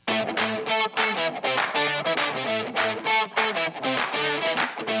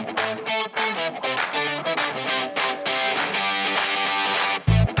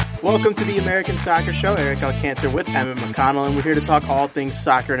Welcome to the American Soccer Show. Eric Alcantar with Emmett McConnell, and we're here to talk all things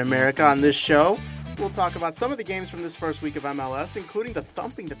soccer in America. On this show, we'll talk about some of the games from this first week of MLS, including the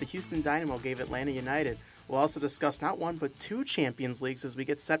thumping that the Houston Dynamo gave Atlanta United. We'll also discuss not one, but two Champions Leagues as we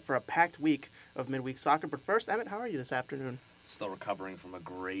get set for a packed week of midweek soccer. But first, Emmett, how are you this afternoon? Still recovering from a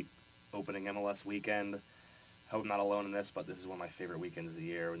great opening MLS weekend. Hope I'm not alone in this, but this is one of my favorite weekends of the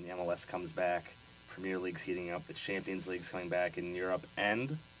year. When the MLS comes back, Premier League's heating up, the Champions League's coming back in Europe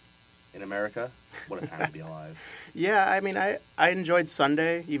and in America. What a time to be alive. Yeah, I mean, I enjoyed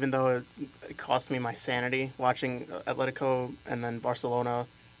Sunday, even though it cost me my sanity watching Atletico and then Barcelona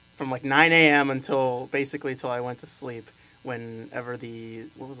from like 9 a.m. until I went to sleep whenever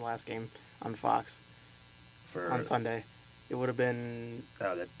what was the last game on Fox on Sunday? It would have been...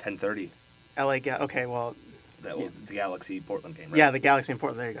 at 10:30. Okay, well... The Galaxy Portland game, right? Yeah, the Galaxy in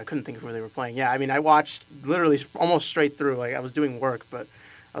Portland. There you go. I couldn't think of where they were playing. Yeah, I mean, I watched literally almost straight through. Like, I was doing work, but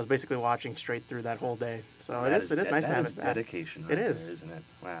I was basically watching straight through that whole day. So it is nice to have it back. Dedication right it is. There, isn't it?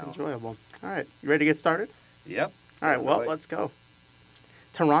 Wow. It's enjoyable. All right. You ready to get started? Yep. All right, well, let's go.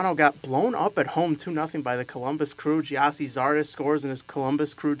 Toronto got blown up at home 2-0 by the Columbus Crew. Gyasi Zardes scores in his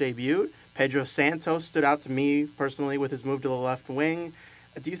Columbus Crew debut. Pedro Santos stood out to me personally with his move to the left wing.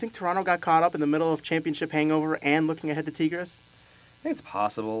 Do you think Toronto got caught up in the middle of championship hangover and looking ahead to Tigres? I think it's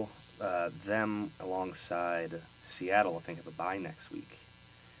possible. Them alongside Seattle, I think, have a bye next week.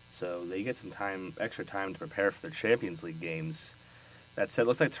 So they get some extra time to prepare for their Champions League games. That said, it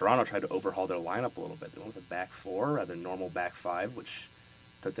looks like Toronto tried to overhaul their lineup a little bit. They went with a back four rather than normal back five, which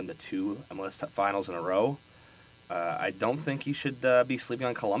took them to two MLS finals in a row. I don't think you should be sleeping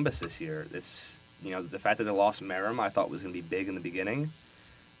on Columbus this year. It's, the fact that they lost Merrim I thought was going to be big in the beginning.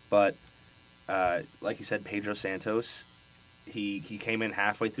 But like you said, Pedro Santos, he came in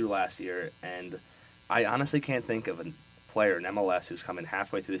halfway through last year, and I honestly can't think of a player in MLS who's come in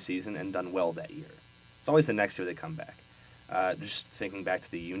halfway through the season and done well that year. It's always the next year they come back. Just thinking back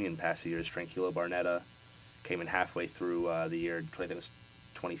to the Union past few years, Tranquilo Barnetta came in halfway through the year, I think it was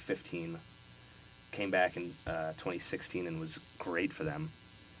 2015, came back in 2016 and was great for them.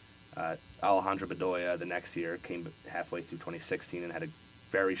 Alejandro Bedoya the next year came halfway through 2016 and had a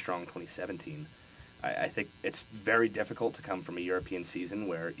very strong 2017. I think it's very difficult to come from a European season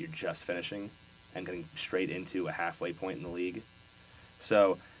where you're just finishing and getting straight into a halfway point in the league.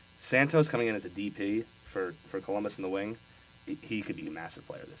 So Santos coming in as a DP for Columbus in the wing, he could be a massive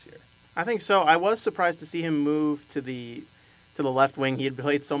player this year. I think so. I was surprised to see him move to the left wing. He had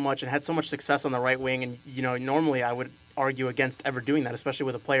played so much and had so much success on the right wing, and normally I would argue against ever doing that, especially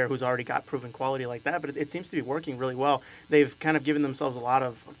with a player who's already got proven quality like that, but it seems to be working really well. They've kind of given themselves a lot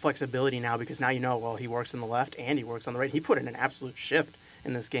of flexibility now because now he works on the left and he works on the right. He put in an absolute shift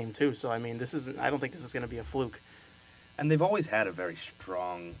in this game too, so I mean, I don't think this is going to be a fluke. And they've always had a very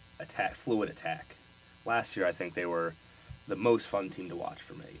strong fluid attack. Last year I think they were the most fun team to watch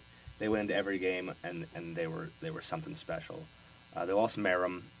for me. They went into every game and they were something special. They lost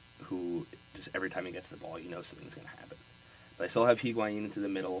Merrim, who just every time he gets the ball, something's going to happen. But I still have Higuain into the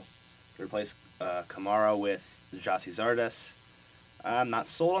middle to replace Kamara with Gyasi Zardes. I'm not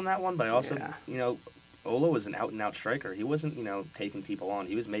sold on that one, but I also, Ola was an out-and-out striker. He wasn't, taking people on.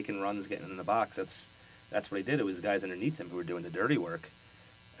 He was making runs, getting in the box. That's what he did. It was guys underneath him who were doing the dirty work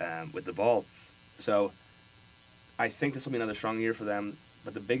with the ball. So I think this will be another strong year for them.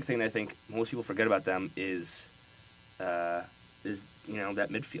 But the big thing I think most people forget about them is that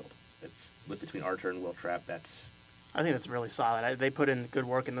midfield. It's between Artur and Will Trapp. I think that's really solid. They put in good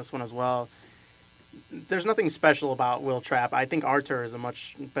work in this one as well. There's nothing special about Will Trapp. I think Artur is a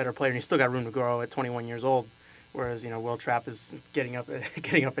much better player, and he's still got room to grow at 21 years old, whereas Will Trapp is getting up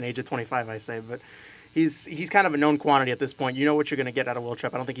in age at 25, I say. But he's kind of a known quantity at this point. You know what you're going to get out of Will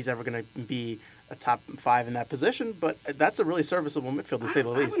Trapp. I don't think he's ever going to be a top 5 in that position, but that's a really serviceable midfield to say the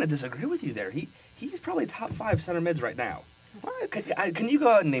least. I'm going to disagree with you there. He's probably top 5 center mids right now. What? Can you go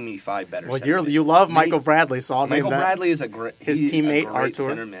out and name me 5 better? Well, you love Michael Bradley, so I'll name that. Michael Bradley is his teammate Artur. Artur.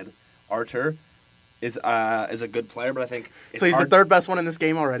 Center mid. Artur is a good player, but I think so. He's the third best one in this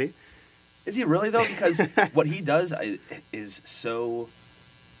game already. Is he really though? Because what he does is so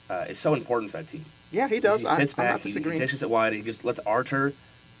important for that team. Yeah, he does. He sits back, I'm not disagreeing. He dishes it wide. He just lets Artur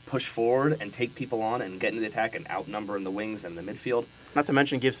push forward and take people on and get into the attack and outnumber in the wings and the midfield. Not to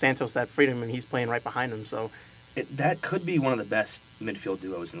mention give Santos that freedom, and he's playing right behind him. So that could be one of the best midfield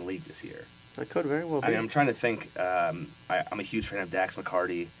duos in the league this year. That could very well be. I mean, I'm trying to think. I'm a huge fan of Dax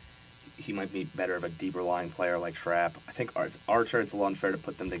McCarty. He might be better of a deeper lying player like Trapp. I think Artur, it's a little unfair to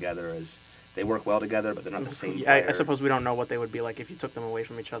put them together as they work well together, but they're not the same player. I suppose we don't know what they would be like if you took them away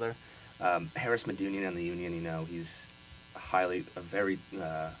from each other. Harris Medunian on the Union, he's a very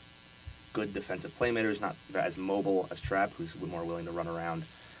good defensive playmakers, not as mobile as Trapp, who's more willing to run around.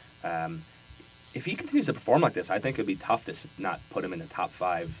 If he continues to perform like this, I think it would be tough to not put him in the top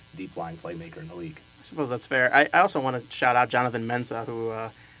 5 deep-lying playmaker in the league. I suppose that's fair. I also want to shout out Jonathan Mensah, who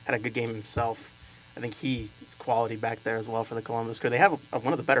had a good game himself. I think he's quality back there as well for the Columbus Crew. They have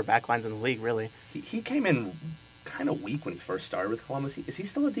one of the better backlines in the league, really. He came in kind of weak when he first started with Columbus. Is he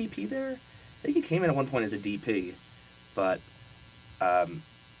still a DP there? I think he came in at one point as a DP, but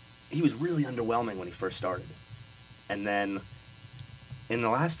he was really underwhelming when he first started. And then in the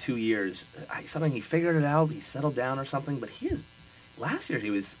last 2 years, something he figured it out, he settled down or something, but last year he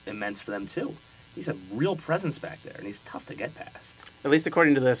was immense for them too. He's a real presence back there, and he's tough to get past. At least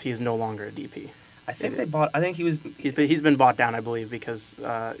according to this, he's no longer a DP. I think he's been bought down, I believe, because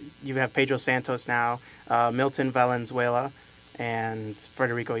you have Pedro Santos now, Milton Valenzuela, and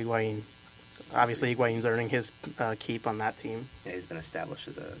Federico Higuain. Obviously, Higuain's earning his keep on that team. Yeah, he's been established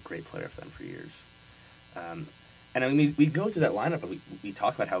as a great player for them for years. And I mean, we go through that lineup, and we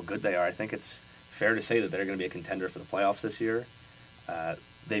talk about how good they are. I think it's fair to say that they're going to be a contender for the playoffs this year.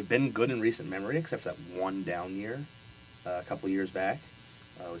 They've been good in recent memory, except for that one down year a couple years back.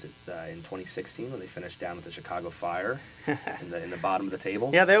 Was it in 2016 when they finished down with the Chicago Fire in the bottom of the table?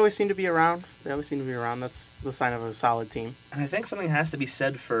 Yeah, they always seem to be around. That's the sign of a solid team. And I think something has to be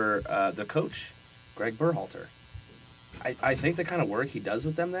said for the coach, Greg Berhalter. I think the kind of work he does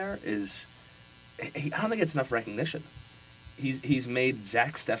with them there is, I don't think it's enough recognition. He's made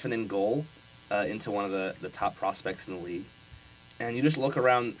Zach Steffen in goal into one of the top prospects in the league. And you just look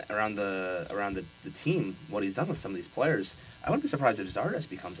around the team, what he's done with some of these players. I wouldn't be surprised if Zardes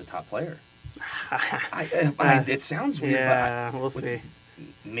becomes a top player. It sounds weird, yeah, we'll see.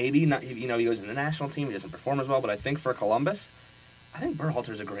 Maybe not. He goes in the national team. He doesn't perform as well, but I think for Columbus, I think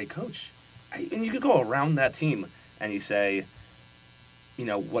Berhalter's a great coach. And you could go around that team and you say,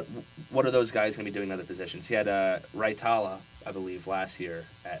 what are those guys going to be doing in other positions? He had Raitala, I believe, last year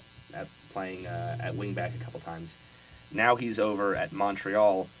at playing at wingback a couple times. Now he's over at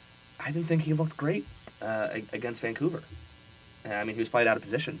Montreal. I didn't think he looked great against Vancouver. I mean, he was played out of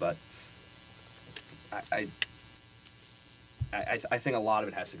position, but I think a lot of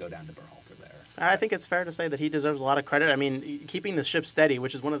it has to go down to Berhalter there. I think it's fair to say that he deserves a lot of credit. I mean, keeping the ship steady,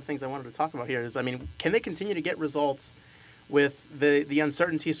 which is one of the things I wanted to talk about here, is, I mean, can they continue to get results with the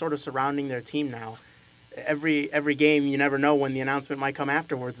uncertainty sort of surrounding their team now? Every game, you never know when the announcement might come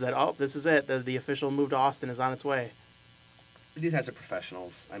afterwards that, this is it, the official move to Austin is on its way. These guys are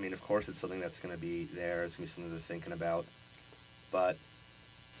professionals. I mean, of course, it's something that's going to be there. It's going to be something they're thinking about. But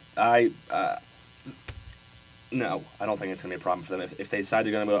no, I don't think it's going to be a problem for them. If they decide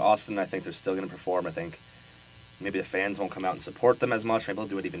they're going to go to Austin, I think they're still going to perform. I think maybe the fans won't come out and support them as much. Maybe they'll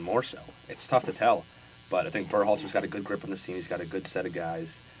do it even more so. It's tough to tell. But I think Berhalter's got a good grip on this team. He's got a good set of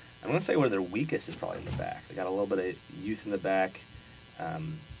guys. I'm going to say where their weakest is probably in the back. They got a little bit of youth in the back.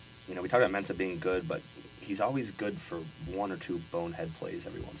 We talked about Mensah being good, but he's always good for one or two bonehead plays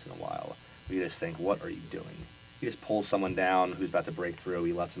every once in a while. You just think, what are you doing? He just pulls someone down who's about to break through.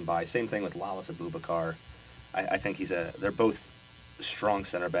 He lets him by. Same thing with Lalas Abubakar. I think they're both strong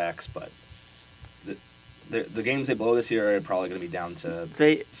center backs, but the games they blow this year are probably going to be down to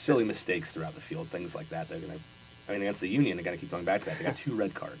silly mistakes throughout the field, things like that. Against the Union, they're going to keep going back to that. They got 2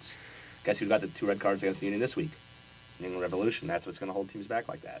 red cards. Guess who got the 2 red cards against the Union this week? New England Revolution. That's what's going to hold teams back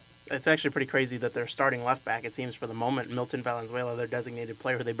like that. It's actually pretty crazy that they're starting left back, it seems, for the moment. Milton Valenzuela, their designated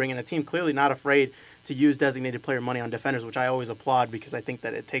player, who they bring in, a team clearly not afraid to use designated player money on defenders, which I always applaud because I think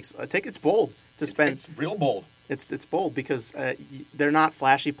that it's bold to spend. It's real bold. It's bold because they're not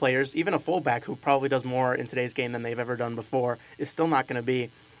flashy players. Even a fullback who probably does more in today's game than they've ever done before is still not going to be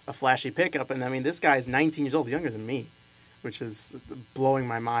a flashy pickup. And I mean, this guy is 19 years old, younger than me, which is blowing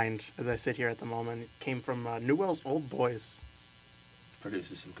my mind as I sit here at the moment. He came from Newell's Old Boys.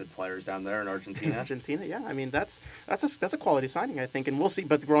 Produces some good players down there in Argentina. Argentina, yeah. I mean, that's a quality signing, I think, and we'll see.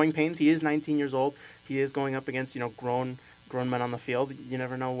 But the growing pains. He is 19 years old. He is going up against grown men on the field. You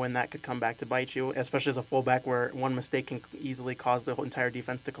never know when that could come back to bite you, especially as a fullback, where one mistake can easily cause the whole entire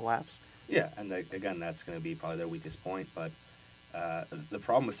defense to collapse. Yeah, and again, that's going to be probably their weakest point. But the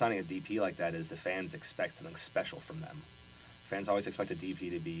problem with signing a DP like that is the fans expect something special from them. Fans always expect a DP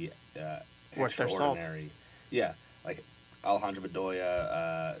to be worth their salt. Yeah, like Alejandro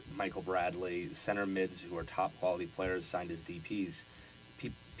Bedoya, Michael Bradley, center mids who are top quality players signed as DPs.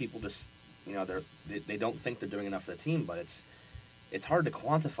 People just, they don't think they're doing enough for the team, but it's hard to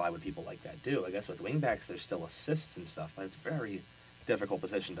quantify what people like that do. I guess with wingbacks, there's still assists and stuff, but it's a very difficult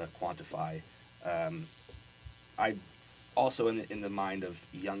position to quantify. I also in the mind of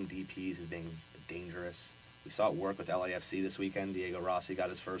young DPs as being dangerous. We saw it work with LAFC this weekend. Diego Rossi got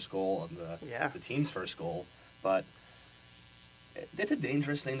his first goal and the team's first goal. But it's a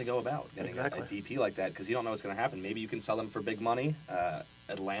dangerous thing to go about, getting a DP like that, because you don't know what's going to happen. Maybe you can sell them for big money.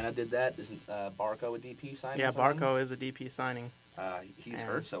 Atlanta did that. Isn't Barco a DP signing? Yeah, Barco is a DP signing. He's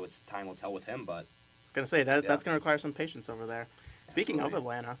hurt, so time will tell with him. But I was going to say, that's going to require some patience over there. Speaking of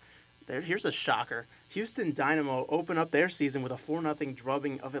Atlanta, here's a shocker. Houston Dynamo open up their season with a 4-0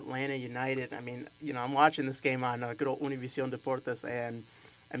 drubbing of Atlanta United. I mean, I'm watching this game on good old Univision Deportes, and,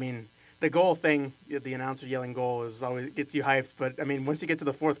 I mean, the goal thing, the announcer yelling goal is always gets you hyped. But, I mean, once you get to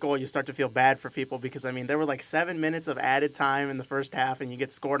the fourth goal, you start to feel bad for people because, I mean, there were like 7 minutes of added time in the first half, and you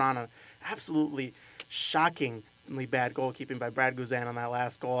get scored on an absolutely shockingly bad goalkeeping by Brad Guzan on that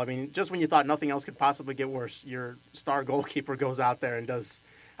last goal. I mean, just when you thought nothing else could possibly get worse, your star goalkeeper goes out there and does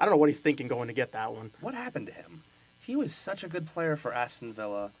 – I don't know what he's thinking going to get that one. What happened to him? He was such a good player for Aston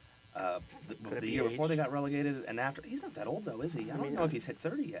Villa. The year before they got relegated, and after. He's not that old, though, is he? I don't know if he's hit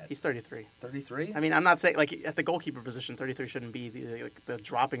 30 yet. He's 33. 33? I mean, I'm not saying, like, at the goalkeeper position, 33 shouldn't be the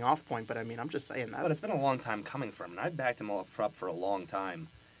dropping off point, but, I mean, I'm just saying that. But it's been a long time coming from him, and I've backed him up for a long time.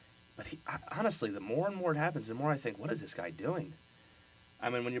 But honestly, the more and more it happens, the more I think, what is this guy doing? I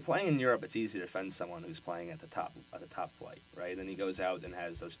mean, when you're playing in Europe, it's easy to defend someone who's playing at the top flight, right? Then he goes out and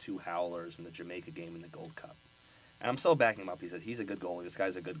has those 2 howlers in the Jamaica game in the Gold Cup. And I'm still backing him up. He's a good goalie. This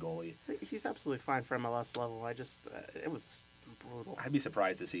guy's a good goalie. He's absolutely fine for MLS level. I just, it was brutal. I'd be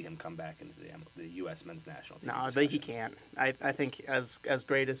surprised to see him come back into the U.S. men's national team. No, he can't. I think as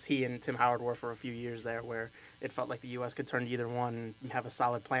great as he and Tim Howard were for a few years there, where it felt like the U.S. could turn to either one and have a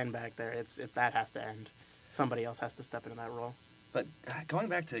solid plan back there, that has to end. Somebody else has to step into that role. But going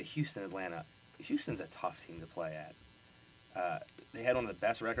back to Houston, Atlanta, Houston's a tough team to play at. They had one of the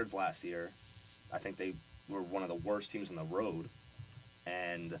best records last year. I think they were one of the worst teams on the road.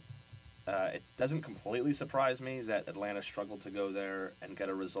 And it doesn't completely surprise me that Atlanta struggled to go there and get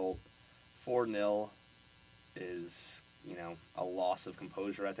a result. 4-0 is, a loss of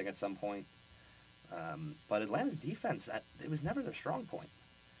composure, I think, at some point. But Atlanta's defense, it was never their strong point.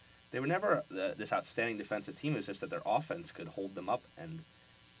 They were never this outstanding defensive team. It was just that their offense could hold them up and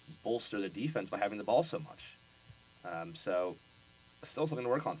bolster their defense by having the ball so much. So still something to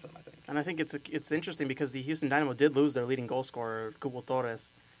work on for them, I think. And I think it's interesting because the Houston Dynamo did lose their leading goal scorer, Cubo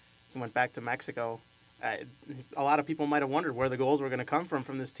Torres. He went back to Mexico. A lot of people might have wondered where the goals were going to come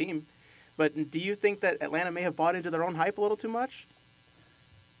from this team. But do you think that Atlanta may have bought into their own hype a little too much?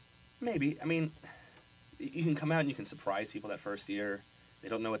 Maybe. I mean, you can come out and you can surprise people that first year. They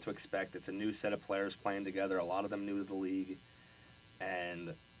don't know what to expect. It's a new set of players playing together, a lot of them new to the league.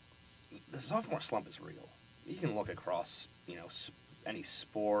 And the sophomore slump is real. You can look across, any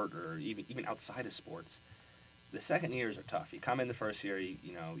sport or even outside of sports. The second years are tough. You come in the first year, you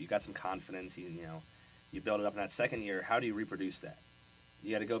got some confidence, you build it up. In that second year, how do you reproduce that?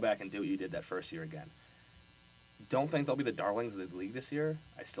 You got to go back and do what you did that first year again. Don't think they'll be the darlings of the league this year.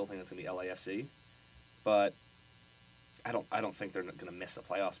 I still think it's going to be LAFC. But I don't think they're going to miss the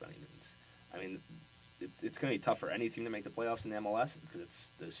playoffs by any means. I mean, it's going to be tough for any team to make the playoffs in the MLS because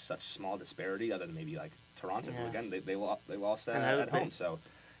there's such small disparity. Other than maybe like Toronto, who again they lost at home. So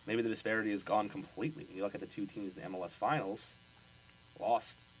maybe the disparity has gone completely. When you look at the 2 teams in the MLS finals,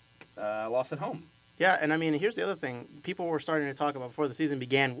 lost at home. Yeah, and I mean, here's the other thing. People were starting to talk about before the season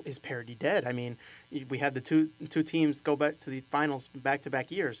began, is parity dead? I mean, we had the two teams go back to the finals back-to-back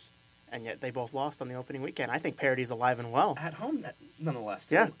years. And yet they both lost on the opening weekend. I think parity's alive and well. At home, nonetheless,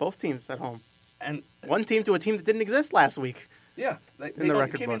 too. Yeah, both teams at home. And one team to a team that didn't exist last week. Yeah. They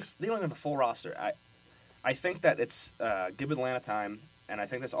don't even have a full roster. I think that it's give Atlanta time, and I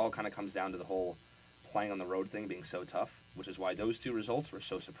think this all kind of comes down to the whole playing on the road thing being so tough, which is why those 2 results were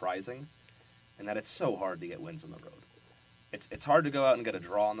so surprising, and that it's so hard to get wins on the road. It's hard to go out and get a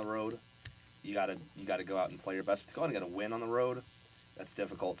draw on the road. You gotta go out and play your best. But to go out and get a win on the road, that's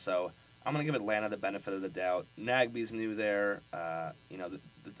difficult. So I'm going to give Atlanta the benefit of the doubt. Nagbe's new there. A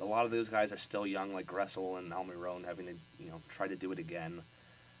lot of those guys are still young, like Gressel and Almiron, having to, try to do it again.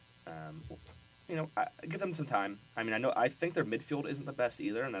 I give them some time. I mean, I think their midfield isn't the best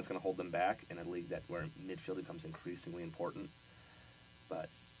either, and that's going to hold them back in a league where midfield becomes increasingly important. But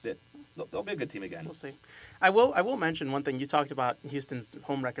they'll be a good team again. We'll see. I will mention one thing. You talked about Houston's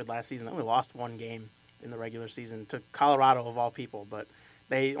home record last season. They only lost 1 game in the regular season to Colorado of all people, but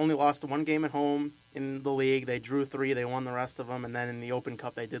they only lost 1 game at home in the league. They drew 3. They won the rest of them, and then in the Open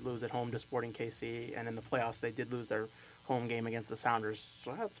Cup they did lose at home to Sporting KC, and in the playoffs they did lose their home game against the Sounders.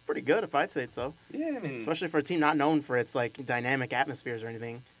 So that's pretty good, if I'd say so. Yeah, I mean, especially for a team not known for its like dynamic atmospheres or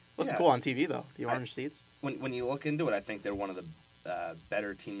anything. Looks cool on TV though. The orange seats. When you look into it, I think they're one of the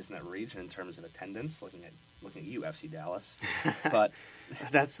better teams in that region in terms of attendance. Looking at you, FC Dallas, but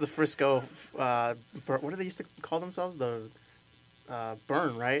That's the Frisco. What do they used to call themselves? The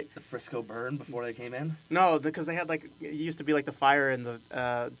Burn, right? the Frisco Burn before they came in. No, because they had like it used to be like the Fire and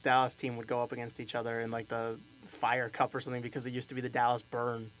the Dallas team would go up against each other in like the Fire Cup or something because it used to be the Dallas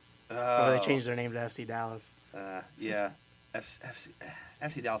Burn. Or they changed their name to FC Dallas. Yeah,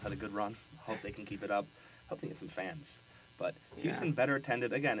 FC Dallas had a good run. Hope they can keep it up. Hope they get some fans. But Houston better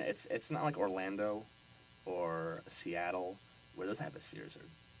attended. Again, it's not like Orlando or Seattle where those atmospheres are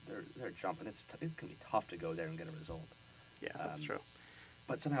they're jumping. It can be tough to go there and get a result. Yeah, that's true.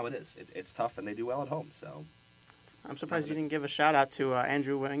 But somehow it is. It's tough, and they do well at home. So I'm surprised you didn't give a shout out to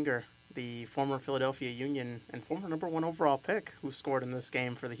Andrew Wenger, the former Philadelphia Union and former #1 overall pick who scored in this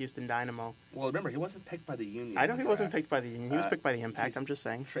game for the Houston Dynamo. Well, remember, he wasn't picked by the Union. I know he wasn't picked by the Union. He was picked by the Impact. I'm just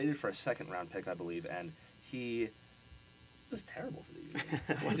saying. Traded for a second-round pick, I believe, and he was terrible for the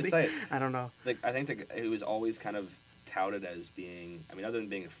Union. Was to he? say it. I don't know. Like, I think it was always kind of touted as being, I mean, other than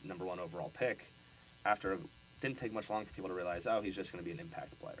being a #1 overall pick, didn't take much long for people to realize, oh, he's just going to be an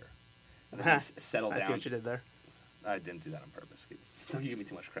impact player. And then he settled down. I see what you did there. I didn't do that on purpose. Don't give me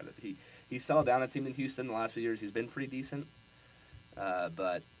too much credit. He settled down, it seemed, in Houston the last few years. He's been pretty decent.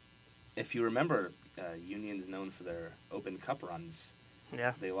 But if you remember, Union's known for their Open Cup runs.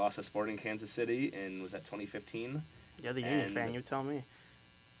 Yeah. They lost to Sporting Kansas City in, was that 2015? You're the Union fan, you tell me.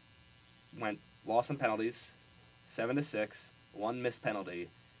 Lost in penalties, 7-6, one missed penalty.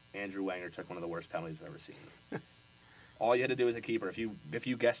 Andrew Wenger took one of the worst penalties I've ever seen. All you had to do as a keeper, if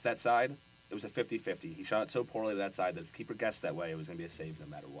you guessed that side, it was a 50-50. He shot it so poorly to that side that if the keeper guessed that way, it was going to be a save no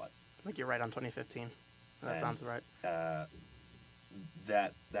matter what. I think you're right on 2015. That sounds right.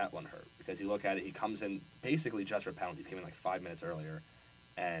 That one hurt because you look at it, he comes in basically just for penalties. He came in like 5 minutes earlier,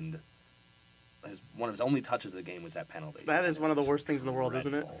 and one of his only touches of the game was that penalty. That is one of the worst things in the world,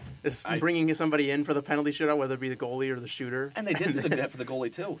 isn't it? Is bringing somebody in for the penalty shootout, whether it be the goalie or the shooter. And they did do that for the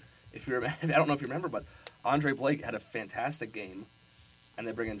goalie too. I don't know if you remember, but Andre Blake had a fantastic game, and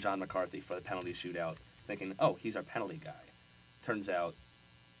they bring in John McCarthy for the penalty shootout, thinking, oh, he's our penalty guy. Turns out,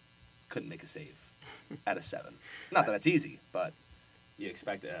 couldn't make a save out of 7. Not that it's easy, but you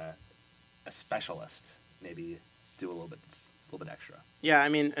expect a specialist maybe do a little bit extra. Yeah, I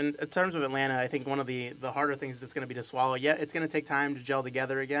mean, and in terms of Atlanta, I think one of the harder things that's going to be to swallow. Yeah, it's going to take time to gel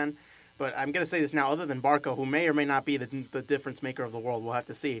together again. But I'm going to say this now, other than Barco, who may or may not be the difference maker of the world, we'll have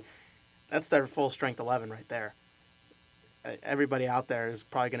to see. That's their full strength 11 right there. Everybody out there is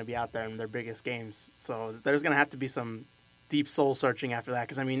probably going to be out there in their biggest games. So there's going to have to be some deep soul searching after that.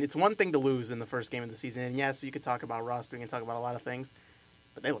 Because, I mean, it's one thing to lose in the first game of the season. And, yes, you could talk about rust. We can talk about a lot of things.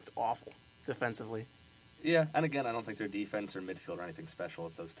 But they looked awful defensively. Yeah, and again, I don't think their defense or midfield or anything special.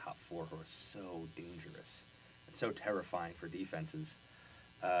 It's those top 4 who are so dangerous and so terrifying for defenses.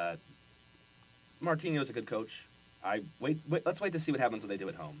 Martino's a good coach. Let's wait to see what happens when they do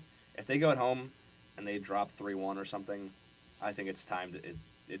at home. If they go at home and they drop 3-1 or something, I think it's time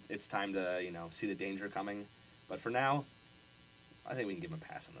to see the danger coming. But for now, I think we can give them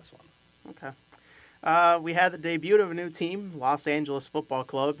a pass on this one. Okay. We had the debut of a new team, Los Angeles Football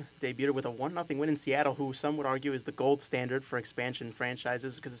Club, debuted with a 1-0 win in Seattle, who some would argue is the gold standard for expansion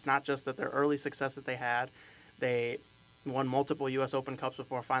franchises because it's not just that their early success that they had. They won multiple U.S. Open Cups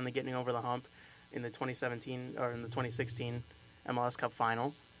before finally getting over the hump in the 2017 or in the 2016 MLS Cup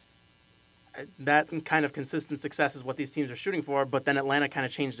final. That kind of consistent success is what these teams are shooting for, but then Atlanta kind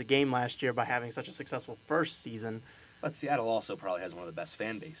of changed the game last year by having such a successful first season. But Seattle also probably has one of the best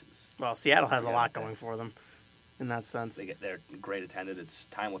fan bases. Well, Seattle has a lot going for them in that sense. They're great attended. It's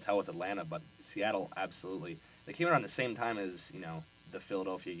time will tell with Atlanta, but Seattle absolutely. They came around the same time as the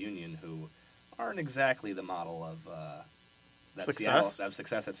Philadelphia Union, who aren't exactly the model of success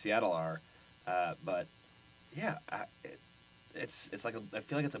that Seattle are. But yeah, it's like I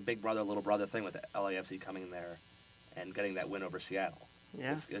feel like it's a big brother little brother thing with the LAFC coming in there and getting that win over Seattle.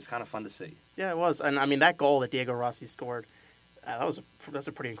 Yeah, it's kind of fun to see. Yeah, it was, and I mean that goal that Diego Rossi scored, that's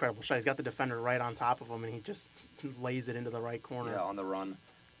a pretty incredible shot. He's got the defender right on top of him, and he just lays it into the right corner. Yeah, on the run,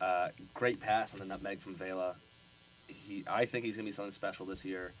 great pass on the nutmeg from Vela. I think he's gonna be something special this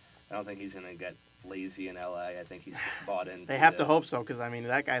year. I don't think he's gonna get lazy in LA. I think he's bought into. They have to hope so, because I mean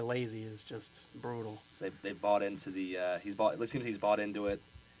that guy lazy is just brutal. They bought into the. It seems he's bought into it.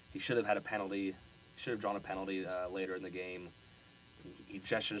 He should have had a penalty. Should have drawn a penalty later in the game. He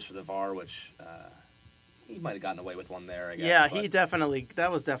gestures for the VAR, which he might have gotten away with one there, I guess. Yeah,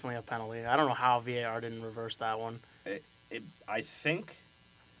 that was definitely a penalty. I don't know how VAR didn't reverse that one. I think,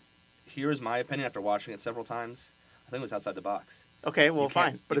 here is my opinion after watching it several times, I think it was outside the box. Okay, well, You can't-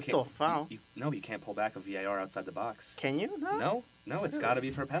 fine, but you it's still a can't- foul. No, you can't pull back a VAR outside the box. Can you? No, it's got to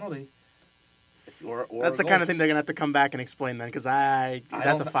be for a penalty. Or That's the a kind goal. of thing they're gonna have to come back and explain then, because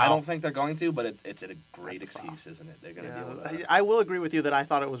that's a foul. I don't think they're going to, but it's a great That's a foul. excuse, isn't it? They're going to Yeah, deal with that. I will agree with you that I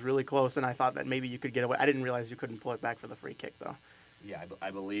thought it was really close, and I thought that maybe you could get away. I didn't realize you couldn't pull it back for the free kick, though. Yeah,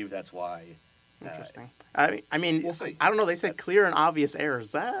 I believe that's why. Interesting. I mean, We'll see. I don't know. They said That's- clear and obvious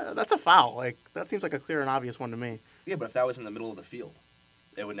errors. That's a foul. Like that seems like a clear and obvious one to me. Yeah, but if that was in the middle of the field,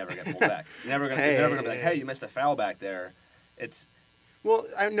 it would never get pulled back. You're never gonna be like, Hey. hey, you missed a foul back there. It's Well,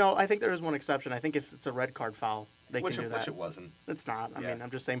 I think there is one exception. I think if it's a red card foul, they which can do that. it wasn't. It's not. I Yeah. mean, I'm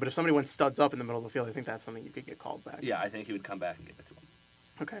just saying. But if somebody went studs up in the middle of the field, I think that's something you could get called back. Yeah, I think he would come back and give it to him.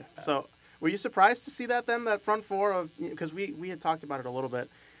 Okay. So, were you surprised to see that front four of because we had talked about it a little bit,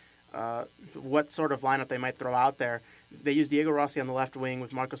 what sort of lineup they might throw out there. They used Diego Rossi on the left wing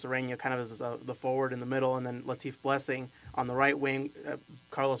with Marcos Arena kind of as the forward in the middle, and then Latif Blessing on the right wing.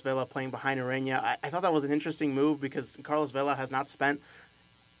 Carlos Vela playing behind Arena. I thought that was an interesting move because Carlos Vela has not spent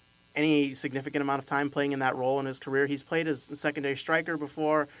any significant amount of time playing in that role in his career. He's played as a secondary striker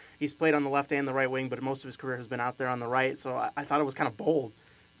before. He's played on the left and the right wing, but most of his career has been out there on the right. So I thought it was kind of bold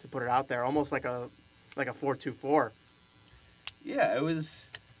to put it out there, almost like a 4-2-4. Yeah, it was.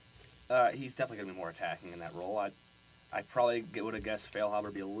 He's definitely going to be more attacking in that role. I probably would have guessed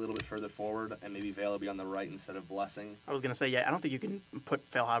Feilhaber be a little bit further forward, and maybe Vela be on the right instead of Blessing. I was going to say, yeah, I don't think you can put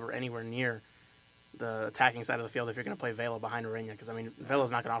Feilhaber anywhere near the attacking side of the field if you're going to play Vela behind Arena, because, I mean,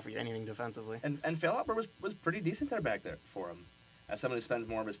 Vela's not going to offer you anything defensively. And Feilhaber was pretty decent back there for him. As someone who spends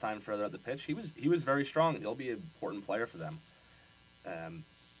more of his time further up the pitch, he was very strong. He'll be an important player for them.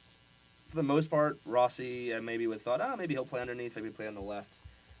 For the most part, Rossi maybe would thought, maybe he'll play underneath, maybe play on the left.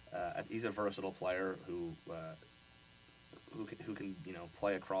 He's a versatile player who can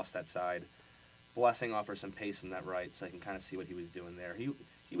play across that side. Blessing offers some pace on that right, so I can kind of see what he was doing there.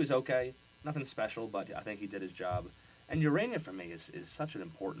 He was okay, nothing special, but I think he did his job. And Urania for me is such an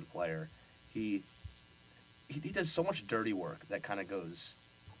important player. He does so much dirty work that kind of goes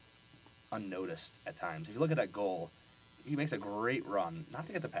unnoticed at times. If you look at that goal, he makes a great run, not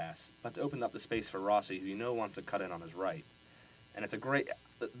to get the pass, but to open up the space for Rossi, who wants to cut in on his right. And it's a great.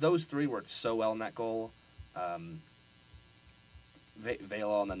 Those three worked so well in that goal.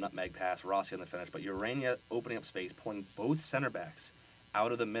 Vela on the nutmeg pass, Rossi on the finish, but Urania opening up space, pulling both center backs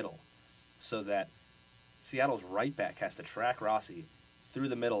out of the middle, so that Seattle's right back has to track Rossi through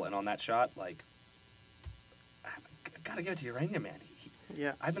the middle, and on that shot, I gotta give it to Urania, man.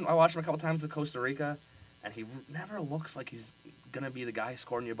 Yeah. I watched him a couple times with Costa Rica, and he never looks like he's gonna be the guy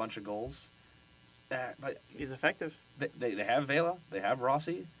scoring you a bunch of goals. But He's effective. they have Vela, they have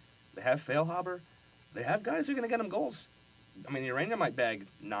Rossi, they have Feilhaber, they have guys who are going to get him goals. I mean, Urania might bag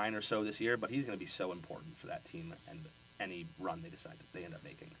 9 or so this year, but he's going to be so important for that team and any run they end up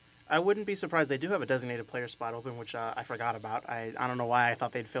making. I wouldn't be surprised. They do have a designated player spot open, which I forgot about. I don't know why I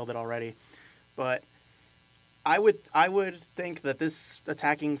thought they'd filled it already, but I would think that this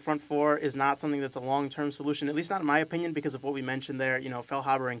attacking front four is not something that's a long-term solution, at least not in my opinion, because of what we mentioned there.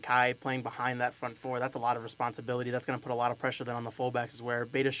 Feilhaber and Kai playing behind that front four, that's a lot of responsibility. That's going to put a lot of pressure then on the fullbacks, is where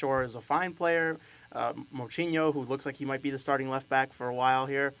Beta Shore is a fine player. Moutinho, who looks like he might be the starting left back for a while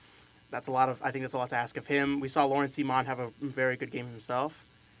here. I think that's a lot to ask of him. We saw Lawrence Simon have a very good game himself.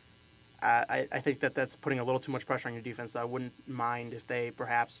 I think that's putting a little too much pressure on your defense. So I wouldn't mind if they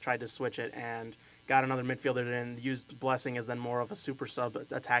perhaps tried to switch it and got another midfielder and used Blessing as then more of a super sub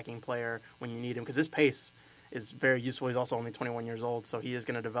attacking player when you need him, because his pace is very useful. He's also only 21 years old, so he is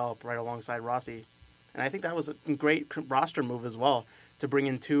going to develop right alongside Rossi. And I think that was a great roster move as well, to bring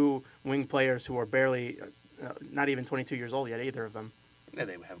in 2 wing players who are barely, not even 22 years old yet, either of them. Yeah,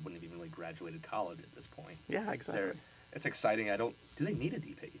 wouldn't have even really graduated college at this point. Yeah, exactly. It's exciting. Do they need a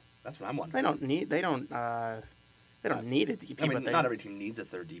DP? That's what I'm wondering. They don't need a DP. I mean, but not every team needs a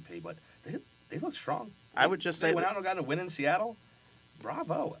third DP, but they look strong. I would just say they went out and got a win in Seattle.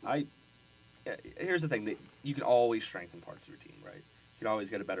 Bravo! Here's the thing: you can always strengthen parts of your team, right? You can always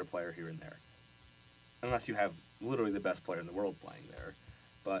get a better player here and there, unless you have literally the best player in the world playing there.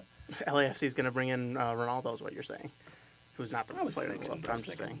 But LAFC is going to bring in Ronaldo, is what you're saying, who's not the best player in the world. But I'm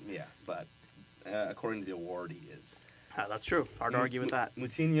just saying. Yeah, but according to the award, he is. That's true. Hard to argue with that.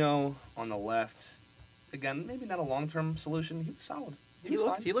 Moutinho on the left, again, maybe not a long-term solution. He was solid.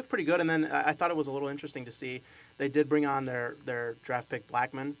 He looked pretty good, and then I thought it was a little interesting to see they did bring on their draft pick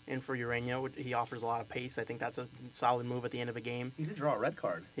Blackman in for Urania. He offers a lot of pace. I think that's a solid move at the end of a game. He did draw a red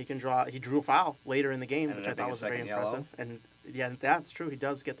card. He drew a foul later in the game, which I thought was very impressive. Yellow. And yeah, that's true. He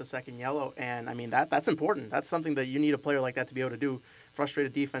does get the second yellow, and I mean that's important. That's something that you need a player like that to be able to do.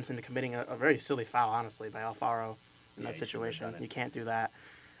 Frustrated defense into committing a very silly foul, honestly, by Alfaro in Yeah, that he shouldn't have situation. done it. You can't do that.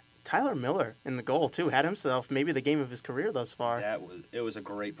 Tyler Miller in the goal too had himself maybe the game of his career thus far. It was a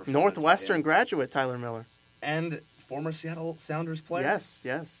great performance. Northwestern by him. graduate Tyler Miller. And former Seattle Sounders player. Yes,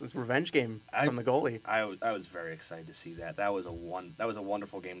 it's a revenge game from the goalie. I was very excited to see that. That was a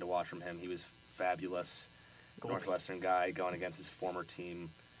wonderful game to watch from him. He was fabulous. Goalie. Northwestern guy going against his former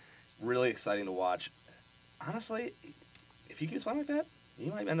team. Really exciting to watch. Honestly, if he keeps playing like that, he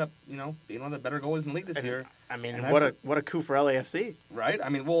might end up, being one of the better goalies in the league this year. I mean, And what a coup for LAFC. Right? I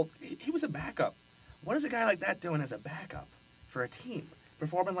mean, well, he was a backup. What is a guy like that doing as a backup for a team?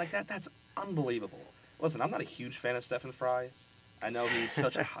 Performing like that? That's unbelievable. Listen, I'm not a huge fan of Stephen Fry. I know he's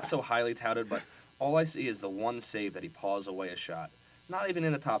so highly touted, but all I see is the one save that he paws away a shot. Not even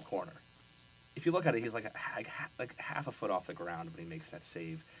in the top corner. If you look at it, he's like half a foot off the ground when he makes that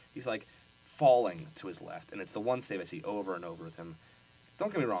save. He's like falling to his left, and it's the one save I see over and over with him.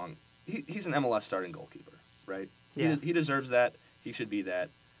 Don't get me wrong. He's an MLS starting goalkeeper, right? Yeah. He deserves that. He should be that.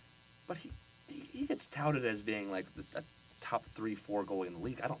 But he gets touted as being like a top 3-4 goalie in the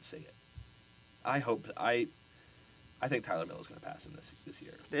league. I don't see it. I think Tyler Miller's going to pass him this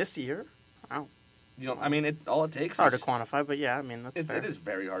year. This year? Wow. I mean, all it takes It's hard is... to quantify, but yeah, I mean, that's fair. It is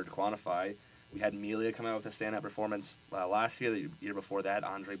very hard to quantify. We had Melia come out with a standout performance last year. The year before that,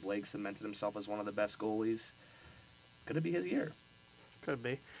 Andre Blake cemented himself as one of the best goalies. Could it be his year? Could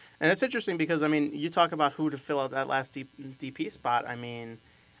be. And it's interesting because, I mean, you talk about who to fill out that last DP spot. I mean,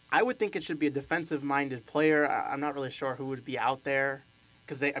 I would think it should be a defensive-minded player. I'm not really sure who would be out there.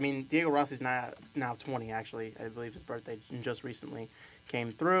 Because, Diego Rossi's now 20, actually. I believe his birthday just recently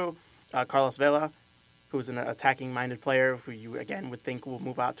came through. Carlos Vela, who's an attacking-minded player who you, again, would think will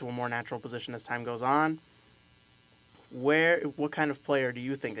move out to a more natural position as time goes on. What kind of player do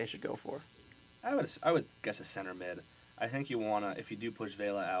you think they should go for? I would guess a center mid. I think you want to, if you do push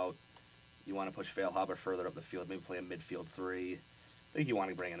Vela out, you want to push Feilhaber further up the field, maybe play a midfield 3. I think you want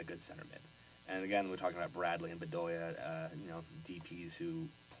to bring in a good center mid. And again, we're talking about Bradley and Bedoya, DPs who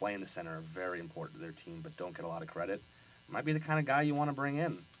play in the center are very important to their team but don't get a lot of credit. Might be the kind of guy you want to bring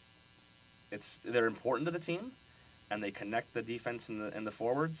in. They're important to the team, and they connect the defense and the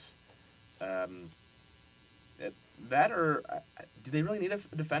forwards. Do they really need a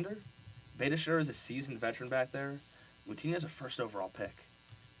defender? Beitashour is a seasoned veteran back there. Moutinho's a first overall pick.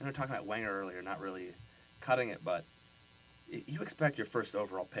 And we were talking about Wenger earlier, not really cutting it, but you expect your first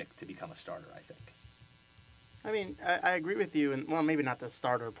overall pick to become a starter, I think. I mean, I agree with you, and well, maybe not the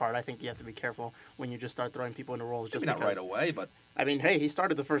starter part. I think you have to be careful when you just start throwing people into roles. Maybe not right away, but I mean, hey, he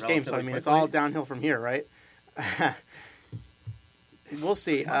started the first game, so I mean, quickly. It's all downhill from here, right? We'll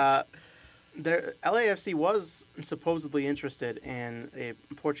see. LAFC was supposedly interested in a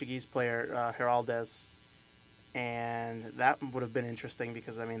Portuguese player, Heraldes, and that would have been interesting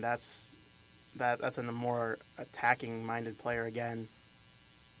because I mean that's a more attacking-minded player again.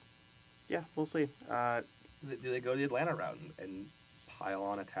 Yeah, we'll see. Do they go the Atlanta route and pile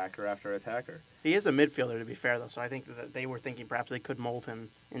on attacker after attacker? He is a midfielder, to be fair, though, so I think that they were thinking perhaps they could mold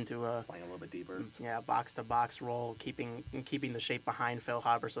him into playing a little bit deeper. Yeah, box-to-box role, keeping the shape behind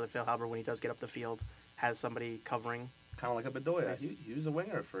Feilhaber so that Feilhaber, when he does get up the field, has somebody covering. Kind of like a Bedoya. Space. He was a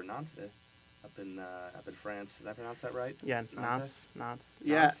winger for Nantes up in France. Did I pronounce that right? Yeah, Nantes.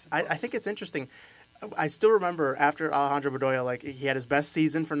 Yeah, Nantes, I think it's interesting. I still remember after Alejandro Bedoya, like he had his best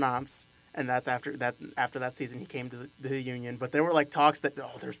season for Nantes, and that's after that season he came to the Union. But there were like talks that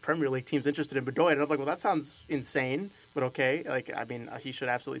there's Premier League teams interested in Bedoya, and I'm like, well, that sounds insane, but okay. Like, I mean, he should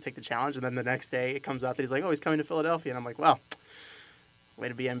absolutely take the challenge. And then the next day it comes out that he's like, he's coming to Philadelphia, and I'm like, well, way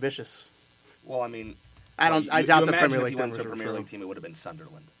to be ambitious. Well, I mean, I doubt the Premier League if he went to a Premier League team, it would have been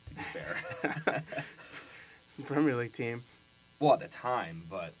Sunderland, to be fair. Premier League team. Well, at the time,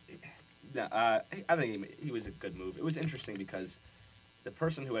 but I think he was a good move. It was interesting because the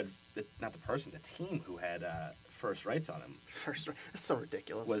team who had first rights on him. That's so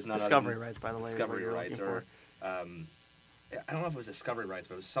ridiculous. Was not Discovery rights, by the way. Discovery rights, or I don't know if it was discovery rights,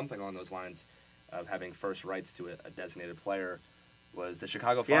 but it was something along those lines of having first rights to a designated player. Was the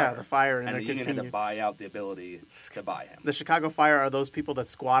Chicago Fire? Yeah, the Fire, and the Union had to buy out the ability to buy him. The Chicago Fire are those people that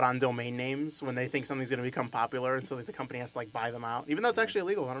squat on domain names when they think something's going to become popular, and so the company has to buy them out, even though it's actually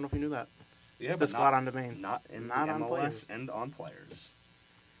illegal. I don't know if you knew that. Yeah, to squat on domains, not on MLS players, and on players.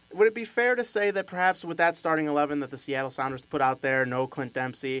 Would it be fair to say that perhaps with that starting 11 that the Seattle Sounders put out there, no Clint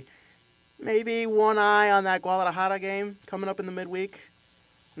Dempsey, maybe one eye on that Guadalajara game coming up in the midweek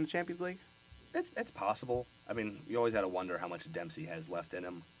in the Champions League? It's possible. I mean, you always got to wonder how much Dempsey has left in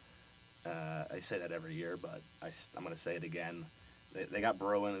him. I say that every year, but I'm going to say it again. They got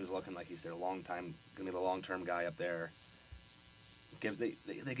Bruin, who's looking like he's their going to be the long-term guy up there. They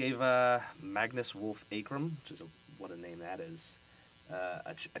gave Magnus Wolf Akram, which is a what a name that is,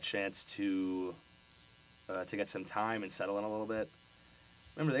 a chance to get some time and settle in a little bit.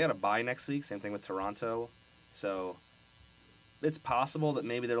 Remember, they got a bye next week. Same thing with Toronto. So it's possible that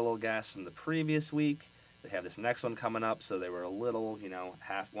maybe they're a little gassed from the previous week. They have this next one coming up, so they were a little,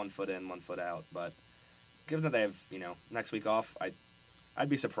 half 1 foot in, 1 foot out. But given that they have, next week off, I'd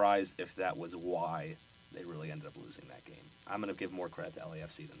be surprised if that was why they really ended up losing that game. I'm going to give more credit to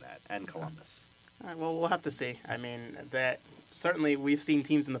LAFC than that, and Columbus. All right, well, we'll have to see. I mean, that certainly we've seen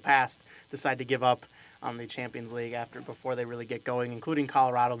teams in the past decide to give up on the Champions League before they really get going, including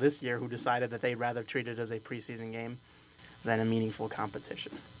Colorado this year, who decided that they'd rather treat it as a preseason game than a meaningful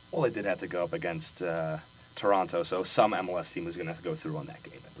competition. Well, they did have to go up against Toronto, so some MLS team was going to have to go through on that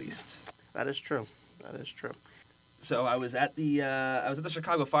game at least. That is true. That is true. So I was at the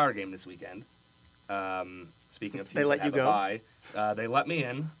Chicago Fire game this weekend. Speaking of teams they let that have you go? a bye, they let me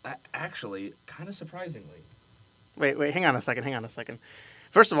in. Actually, kind of surprisingly. Wait, hang on a second.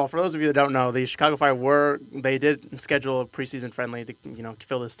 First of all, for those of you that don't know, the Chicago Fire they did schedule a preseason friendly to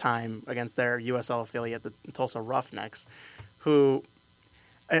fill this time against their USL affiliate, the Tulsa Roughnecks,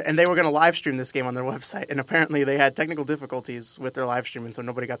 and they were going to live stream this game on their website, and apparently they had technical difficulties with their live stream, and so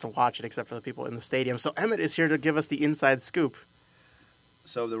nobody got to watch it except for the people in the stadium. So Emmett is here to give us the inside scoop.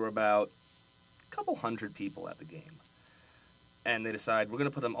 So there were about a couple hundred people at the game, and they decide we're going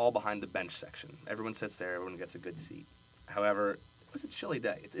to put them all behind the bench section. Everyone sits there, everyone gets a good seat. However, it was a chilly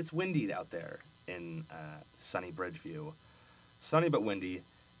day. It's windy out there in sunny Bridgeview. Sunny but windy,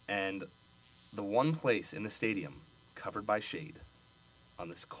 and the one place in the stadium covered by shade on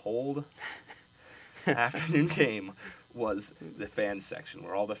this cold afternoon game was the fans section,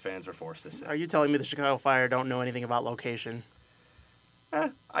 where all the fans were forced to sit. Are you telling me the Chicago Fire don't know anything about location?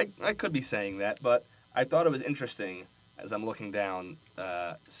 I could be saying that, but I thought it was interesting as I'm looking down,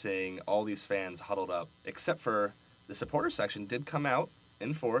 seeing all these fans huddled up, except for the supporters section did come out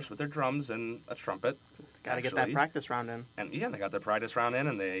in force with their drums and a trumpet. Got to get that practice round in. And yeah, they got their practice round in,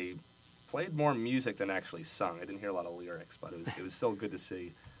 and they played more music than actually sung. I didn't hear a lot of lyrics, but it was still good to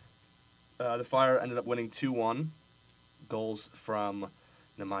see. The Fire ended up winning 2-1. Goals from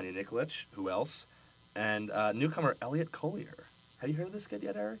Nemanja Nikolic, who else, and newcomer Elliot Collier. Have you heard of this kid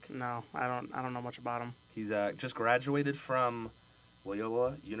yet, Eric? No, I don't know much about him. He's just graduated from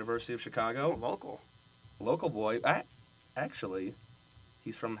Loyola University of Chicago. Local boy. Actually,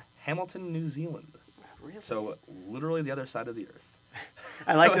 he's from Hamilton, New Zealand. Really? So literally the other side of the earth.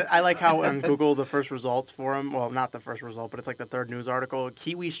 I like how on Google the first results for him. Well, not the first result, but it's like the third news article.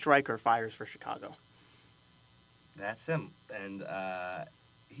 Kiwi striker fires for Chicago. That's him, and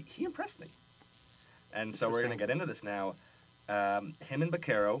he impressed me. And so we're going to get into this now. Him and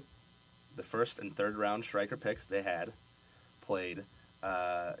Baquero, the first and third round striker picks they had, played.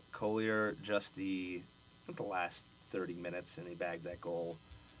 Collier just the last 30 minutes, and he bagged that goal.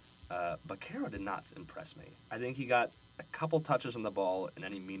 Baquero did not impress me. I think he got a couple touches on the ball in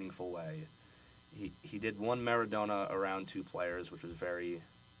any meaningful way. He did one Maradona around two players, which was very,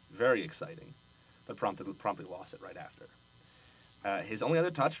 very exciting, but promptly lost it right after. His only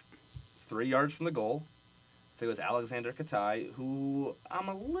other touch, 3 yards from the goal, I think it was Alexander Katai, who I'm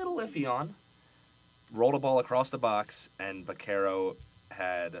a little iffy on, rolled a ball across the box, and Baquero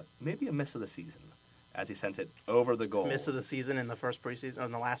had maybe a miss of the season as he sent it over the goal. Miss of the season in the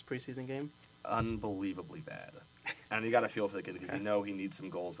last preseason game? Unbelievably bad. And you got to feel for the kid because you know he needs some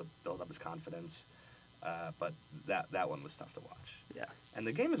goals to build up his confidence. But that one was tough to watch. Yeah. And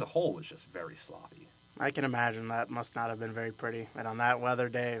the game as a whole was just very sloppy. I can imagine that must not have been very pretty. And on that weather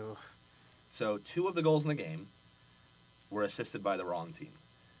day, ugh. So 2 of the goals in the game were assisted by the wrong team.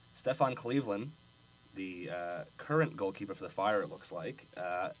 Stefan Cleveland, the current goalkeeper for the Fire, it looks like,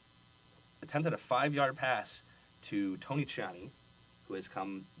 attempted a 5-yard pass to Tony Ciani, who has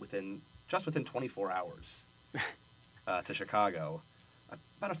come within 24 hours to Chicago.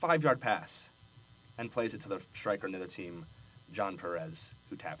 About a 5-yard pass, and plays it to the striker on the other team, John Perez,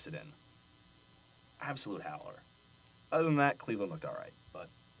 who taps it in. Absolute howler. Other than that, Cleveland looked all right. But,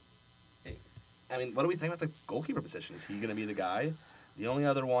 hey, I mean, what do we think about the goalkeeper position? Is he going to be the guy? The only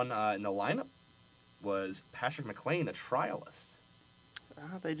other one in the lineup was Patrick McLean, a trialist.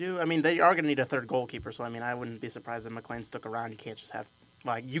 They do. I mean, they are going to need a third goalkeeper, so, I mean, I wouldn't be surprised if McLean stuck around. You can't just have...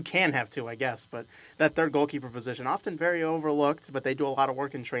 Well, you can have 2, I guess, but that third goalkeeper position, often very overlooked, but they do a lot of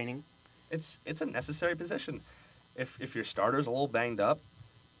work in training. It's a necessary position. If your starter's a little banged up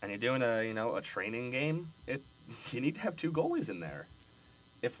and you're doing a training game, you need to have 2 goalies in there.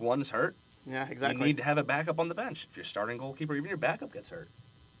 If one's hurt, yeah, exactly. You need to have a backup on the bench. If your starting goalkeeper, even your backup gets hurt,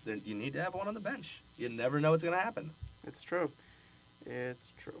 then you need to have one on the bench. You never know what's going to happen. It's true.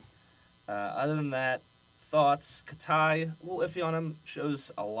 It's true. Other than that, thoughts. Katai, a little iffy on him.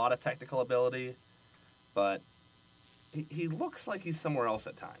 Shows a lot of technical ability, but he looks like he's somewhere else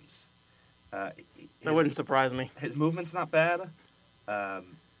at times. That wouldn't surprise me. His movement's not bad, but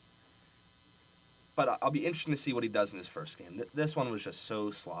I'll be interested to see what he does in his first game. This one was just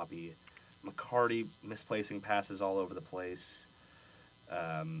so sloppy. McCarty misplacing passes all over the place.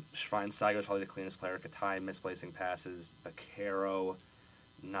 Schweinsteiger's probably the cleanest player. Katai misplacing passes. Baquero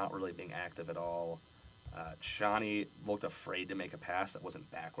not really being active at all. Shani looked afraid to make a pass that wasn't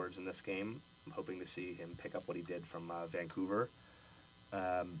backwards in this game. I'm hoping to see him pick up what he did from Vancouver.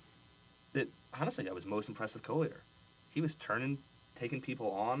 Honestly, I was most impressed with Collier. He was taking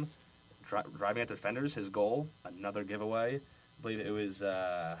people on, driving at defenders. His goal, another giveaway. I believe it was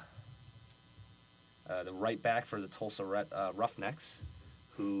the right back for the Tulsa Roughnecks,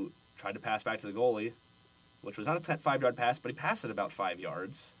 who tried to pass back to the goalie, which was not a 5-yard pass, but he passed it about 5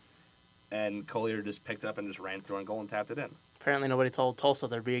 yards. And Collier just picked it up and just ran through on goal and tapped it in. Apparently nobody told Tulsa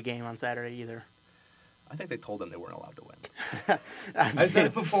there'd be a game on Saturday either. I think they told them they weren't allowed to win. I've said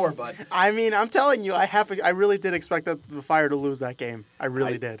it before, but... I mean, I'm telling you, I really did expect the Fire to lose that game. I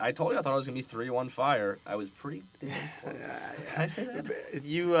really did. I told you I thought it was going to be 3-1 Fire. I was pretty damn close. Can I say that?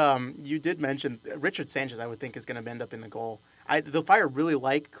 You did mention Richard Sanchez, I would think, is going to end up in the goal. The Fire really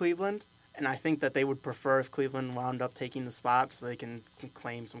like Cleveland, and I think that they would prefer if Cleveland wound up taking the spot so they can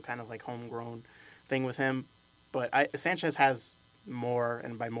claim some kind of like homegrown thing with him. But Sanchez has more,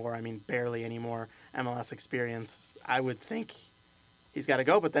 and by more I mean barely any more MLS experience. I would think he's got to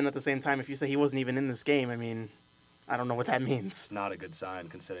go, but then at the same time, if you say he wasn't even in this game, I mean, I don't know what that means. It's not a good sign,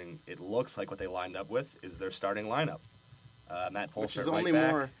 considering it looks like what they lined up with is their starting lineup. Matt Polster, which is only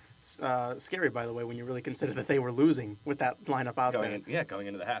more scary, by the way, when you really consider that they were losing with that lineup out there. Going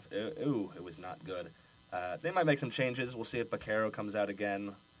into the half. It was not good. They might make some changes. We'll see if Baquero comes out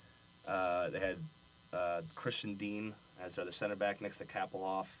again. They had Christian Dean as their center back next to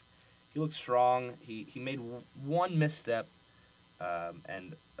Kapelhoff. He looked strong. He made one misstep,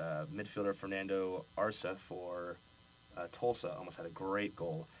 and midfielder Fernando Arce for Tulsa almost had a great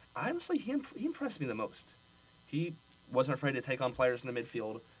goal. Honestly, he impressed me the most. He wasn't afraid to take on players in the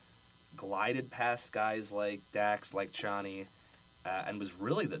midfield, glided past guys like Dax, like Chani, and was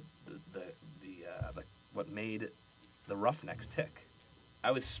really the what made the Roughnecks tick.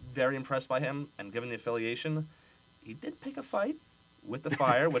 I was very impressed by him, and given the affiliation, he did pick a fight with the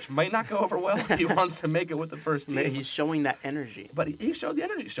Fire, which might not go over well if he wants to make it with the first team. He's showing that energy. But he showed the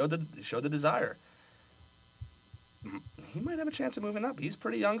energy, showed the desire. He might have a chance of moving up. He's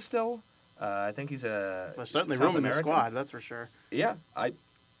pretty young still. I think he's There's certainly South room American. in the squad, that's for sure. Yeah,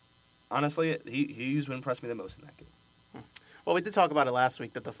 honestly, he's who impressed me the most in that game. Well, we did talk about it last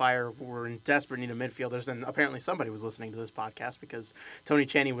week that the Fire were in desperate need of midfielders, and apparently somebody was listening to this podcast because Tony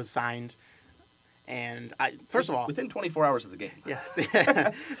Chaney was signed. And first of all, within 24 hours of the game. Yes.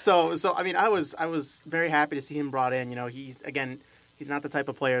 So I mean, I was very happy to see him brought in. You know, he's not the type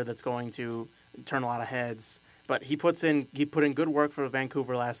of player that's going to turn a lot of heads, but he put in good work for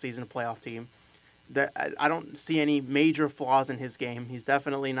Vancouver last season, a playoff team. I don't see any major flaws in his game. He's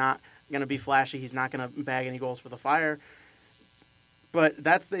definitely not going to be flashy. He's not going to bag any goals for the Fire. But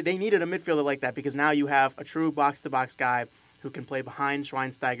they needed a midfielder like that because now you have a true box-to-box guy who can play behind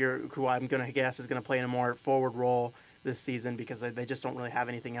Schweinsteiger, who I'm going to guess is going to play in a more forward role this season because they just don't really have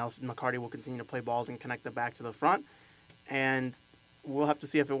anything else. McCarty will continue to play balls and connect the back to the front. And we'll have to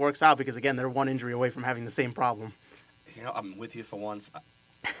see if it works out because, again, they're one injury away from having the same problem. You know, I'm with you for once.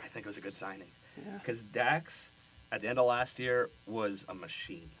 I think it was a good signing. Because Dax, at the end of last year, was a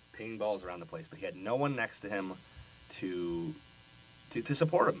machine, pinging balls around the place, but he had no one next to him to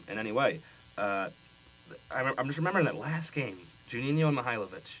support him in any way. I'm just remembering that last game, Juninho and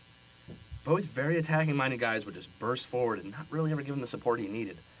Mihailovic, both very attacking-minded guys would just burst forward and not really ever give him the support he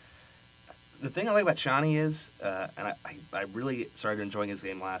needed. The thing I like about Chani is, and I really started enjoying his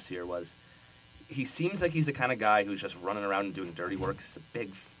game last year, was he seems like he's the kind of guy who's just running around and doing dirty work. He's a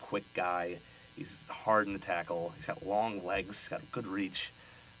big, quick guy. He's hard in the tackle. He's got long legs. He's got good reach.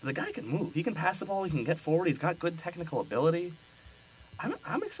 But the guy can move. He can pass the ball. He can get forward. He's got good technical ability.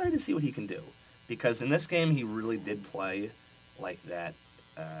 I'm excited to see what he can do. Because in this game, he really did play like that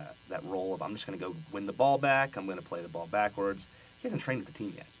role of I'm just going to go win the ball back. I'm going to play the ball backwards. He hasn't trained with the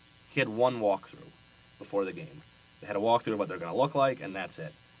team yet. He had one walkthrough before the game. They had a walkthrough of what they're going to look like, and that's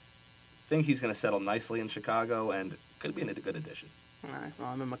it. I think he's going to settle nicely in Chicago and could be a good addition. All right. Well,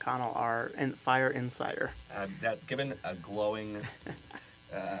 I'm in McConnell, our Fire insider. Given a glowing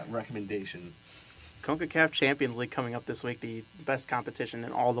recommendation. CONCACAF Champions League coming up this week, the best competition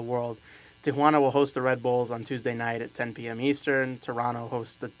in all the world. Tijuana will host the Red Bulls on Tuesday night at 10 p.m. Eastern. Toronto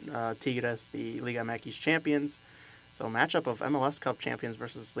hosts the Tigres, the Liga MX champions. So a matchup of MLS Cup champions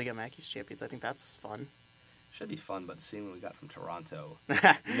versus Liga MX champions. I think that's fun. Should be fun, but seeing what we got from Toronto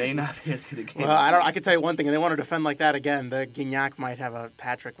may not be as good a game. Well, I can tell you one thing. If they want to defend like that again, the Gignac might have a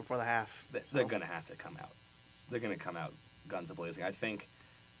hat trick before the half. They're going to have to come out. They're going to come out guns a-blazing. I think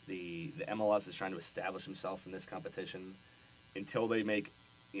the MLS is trying to establish himself in this competition until they make,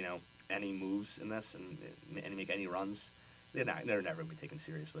 any moves in this and make any runs. They're never going to be taken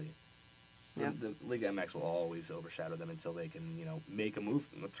seriously. Yeah. The Liga MX will always overshadow them until they can, make a move.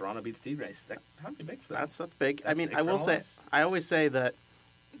 If Toronto beats Tigres, that'd be big for them. That's big. That's big I will MLS. say, I always say that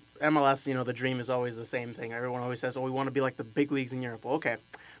MLS, the dream is always the same thing. Everyone always says, we want to be like the big leagues in Europe. Well, okay,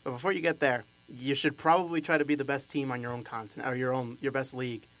 but before you get there, you should probably try to be the best team on your own continent, or your best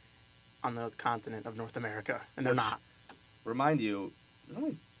league on the continent of North America, and they're not. Remind you, there's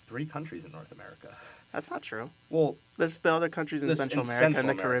only 3 countries in North America. That's not true. Well, there's the other countries in Central America and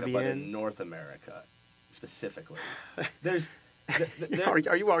the Caribbean. But in North America, specifically, there's.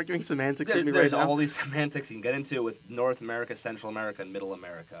 Are you arguing semantics with me right now? There's all these semantics you can get into with North America, Central America, and Middle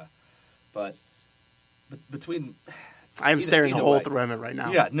America, but between. I am staring a hole through Emmett right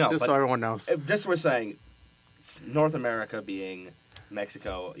now. Yeah, no. Just so everyone knows. Just we're saying, North America being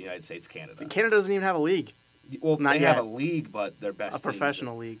Mexico, United States, Canada. Canada doesn't even have a league. Well, Not they yet. have a league, but their best a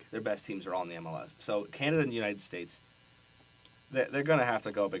professional league. Their best teams are all in the MLS. So Canada and the United States, they're going to have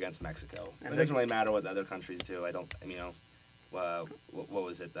to go up against Mexico. And it doesn't really matter what the other countries do. What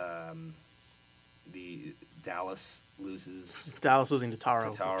was it? The Dallas loses. Dallas losing to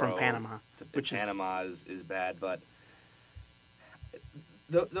Taro from Panama. Panama is bad, but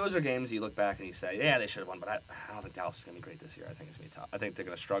those are games you look back and you say, yeah, they should have won, but I don't think Dallas is going to be great this year. I think it's going to be tough. I think they're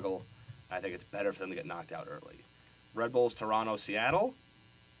going to struggle. I think it's better for them to get knocked out early. Red Bulls, Toronto, Seattle.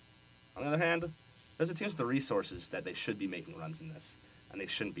 On the other hand, those are teams with the resources that they should be making runs in this, and they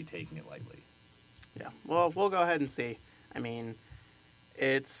shouldn't be taking it lightly. Yeah, well, we'll go ahead and see. I mean,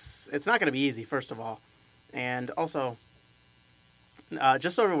 it's not going to be easy, first of all. And also,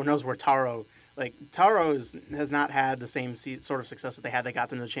 just so everyone knows where Taro has not had the same sort of success that they had. They got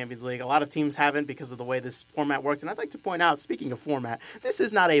them to the Champions League. A lot of teams haven't because of the way this format worked. And I'd like to point out, speaking of format, this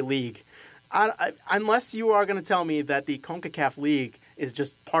is not a league. Unless you are going to tell me that the CONCACAF League is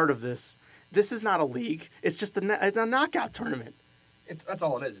just part of this, this is not a league. It's just a knockout tournament. That's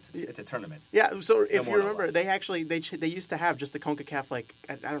all it is. It's a tournament. Yeah. So if you remember, they used to have just the CONCACAF, I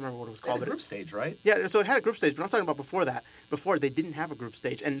don't remember what it was called. Group stage, right? Yeah. So it had a group stage, but I'm talking about before that. Before they didn't have a group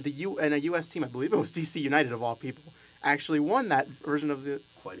stage, and a U.S. team, I believe it was DC United of all people, actually won that version of the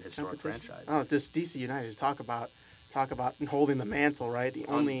quite a historic franchise. Oh, this DC United talk about holding the mantle, right?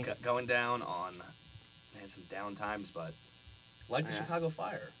 Going down on some down times, but like the Chicago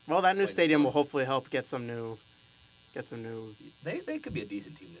Fire. Well, that new stadium will hopefully help get some new. They could be a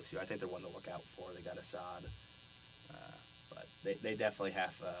decent team this year. I think they're one to look out for. They got Assad, but they definitely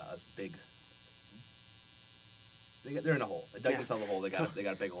have a big. They're in a hole. They dug themselves a hole. They got a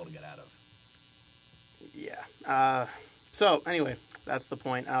big hole to get out of. Yeah. So anyway, that's the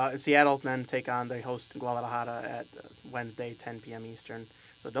point. Seattle then take on the host Guadalajara at Wednesday, 10 p.m. Eastern.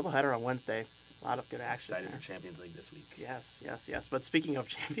 So doubleheader on Wednesday. A lot of good action. Excited for Champions League this week. Yes. But speaking of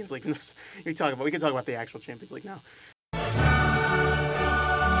Champions League, we can talk about the actual Champions League now. Can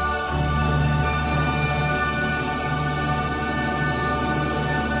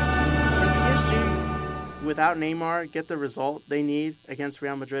PSG, without Neymar, get the result they need against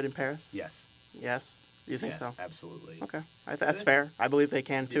Real Madrid in Paris? Yes. Yes. You think so? Absolutely. Okay. That's fair. I believe they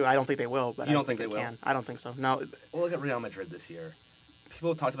can, too. I don't think they will, but you don't think they will? Can. I don't think so. No. Well, look at Real Madrid this year. People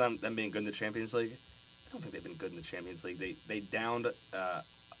have talked about them being good in the Champions League. I don't think they've been good in the Champions League. They downed a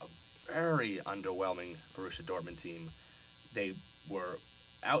very underwhelming Borussia Dortmund team. They were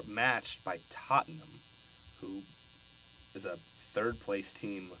outmatched by Tottenham, who is a third-place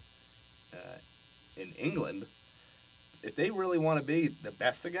team in England. If they really want to be the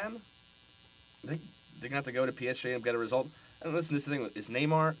best again, they're going to have to go to PSG and get a result. And listen, this thing is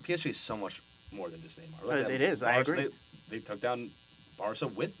Neymar. PSG is so much more than just Neymar. It is. I agree. They took down Barca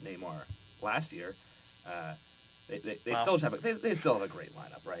with Neymar last year. They still have a great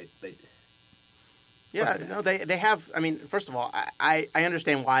lineup, right? They have. I mean, first of all, I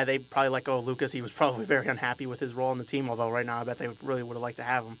understand why they probably let go of Lucas. He was probably very unhappy with his role in the team. Although right now, I bet they really would have liked to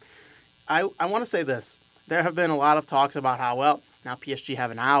have him. I want to say this: there have been a lot of talks about how now PSG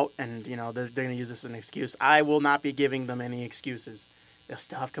have an out, and they're going to use this as an excuse. I will not be giving them any excuses. They'll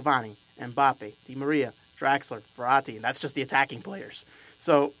still have Cavani, Mbappe, Di Maria, Draxler, Verratti, and that's just the attacking players.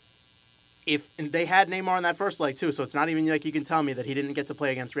 So And they had Neymar in that first leg too, so it's not even like you can tell me that he didn't get to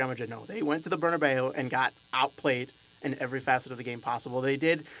play against Real Madrid. No, they went to the Bernabeu and got outplayed in every facet of the game possible. They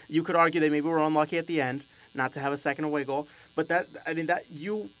did. You could argue they maybe were unlucky at the end not to have a second away goal, but that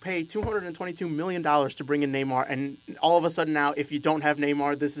you pay $222 million to bring in Neymar, and all of a sudden now, if you don't have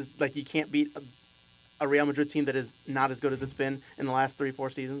Neymar, this is like you can't beat a Real Madrid team that is not as good as it's been in the last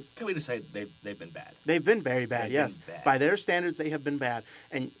 3-4 seasons. Can we just say they've been bad? They've been very bad, They've yes. been bad. By their standards, they have been bad.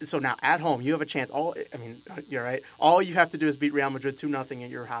 And so now at home, you have a chance. You're right. All you have to do is beat Real Madrid 2-0 at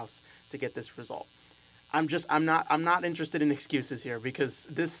your house to get this result. I'm not interested in excuses here because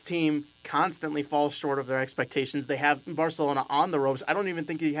this team constantly falls short of their expectations. They have Barcelona on the ropes. I don't even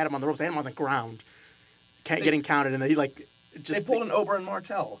think he had him on the ropes. They had him on the ground, getting counted, and they pulled an Ober and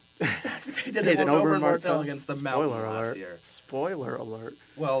Martel. They did. They They did pulled an Ober and Martel against the Mountain Spoiler last alert. year. Spoiler alert.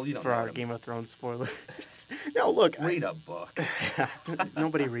 Well, you don't for know our him. Game of Thrones spoilers. No, look. Read a book.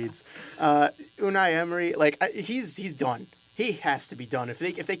 Nobody reads. Unai Emery, he's done. He has to be done. If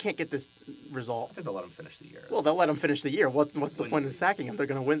they can't get this result, I think they'll let him finish the year. well, they'll let him finish the year. What's the Win point the in league. sacking him? They're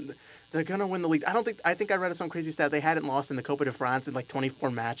gonna win. They're gonna win the league. I think I read some crazy stat. They hadn't lost in the Copa de France in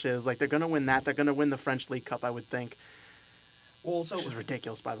 24 matches. They're gonna win that. They're gonna win the French League Cup, I would think. Well, so Which is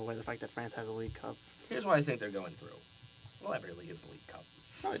ridiculous, by the way, the fact that France has a League Cup. here's why I think they're going through. Well, every league is the League Cup.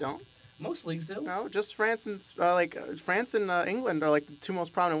 No, they don't. Most leagues do. No, just France and France and England are the two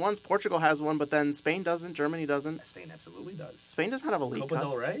most prominent ones. Portugal has one, but then Spain doesn't. Germany doesn't. Spain absolutely does. Spain does not have a League Copa Cup.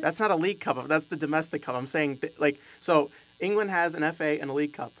 del Rey? That's not a League Cup. That's the domestic cup. I'm saying so England has an FA and a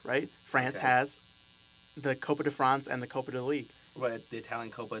League Cup, right? France Okay. has the Copa de France and the Copa de Ligue. But the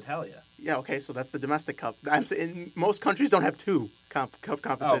Italian Coppa Italia. Yeah, okay, so that's the domestic cup. I'm saying most countries don't have two cup Oh, but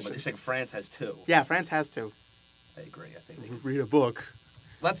competitions. you're saying France has two. Yeah, France has two. I agree. I think Read a book.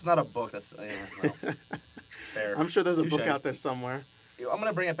 that's not a book. That's well, fair. I'm sure there's a book Touche. out there somewhere. I'm going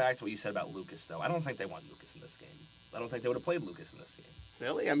to bring it back to what you said about Lucas, though. I don't think they want Lucas in this game. I don't think they would have played Lucas in this game.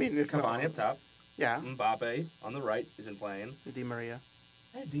 Really? I mean, Cavani up top. Yeah, Mbappe on the right has been playing. Di Maria.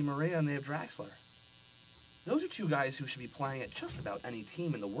 They have Di Maria and they have Draxler. Those are two guys who should be playing at just about any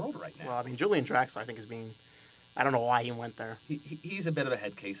team in the world right now. Well, I mean, Julian Draxler, I think, is being. I don't know why he went there. He's a bit of a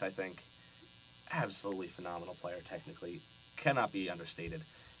head case, I think. Absolutely phenomenal player, technically. Cannot be understated.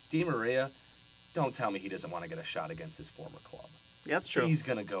 Di Maria, don't tell me he doesn't want to get a shot against his former club. Yeah, that's true. He's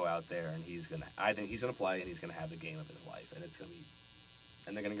going to go out there and I think he's going to play and he's going to have the game of his life. And it's going to be,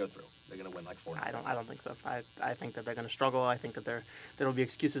 and they're going to go through. They're going to win 4. I don't think so. I think that they're going to struggle. I think that there will be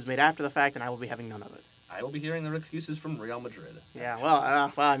excuses made after the fact, and I will be having none of it. I will be hearing their excuses from Real Madrid. Yeah,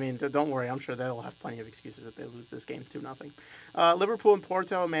 well, I mean, don't worry. I'm sure they'll have plenty of excuses if they lose this game 2-0. Liverpool and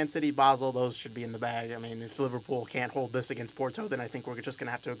Porto, Man City, Basel, those should be in the bag. I mean, if Liverpool can't hold this against Porto, then I think we're just going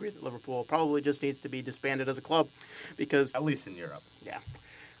to have to agree that Liverpool probably just needs to be disbanded as a club because, At least in Europe. yeah,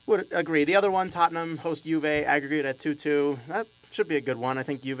 would agree. The other one, Tottenham host Juve, aggregate at 2-2. That should be a good one. I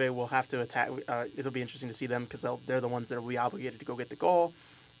think Juve will have to attack. It'll be interesting to see them because they're the ones that will be obligated to go get the goal.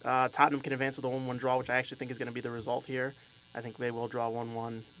 Tottenham can advance with a 1-1 draw, which I actually think is going to be the result here. I think they will draw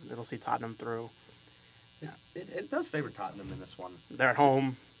 1-1. It'll see Tottenham through. It does favor Tottenham in this one. They're at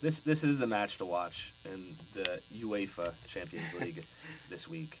home. This is the match to watch in the UEFA Champions League this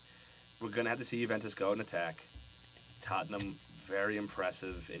week. We're going to have to see Juventus go and attack. Tottenham, very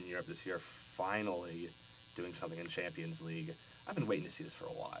impressive in Europe this year, finally doing something in Champions League. I've been waiting to see this for a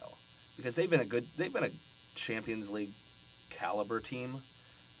while because they've been a Champions League caliber team,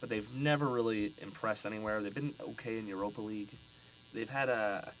 but they've never really impressed anywhere. They've been okay in Europa League. They've had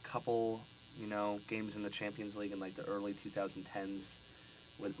a couple, games in the Champions League in the early 2010s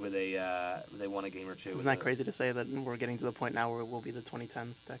where they won a game or two. Isn't that crazy to say that we're getting to the point now where it will be the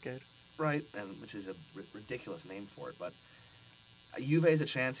 2010s decade? Right, and which is a ridiculous name for it. But Juve has a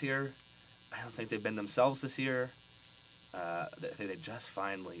chance here. I don't think they've been themselves this year. I think they just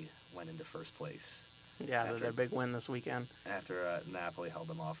finally went into first place. Yeah, After- their big win this weekend. After Napoli held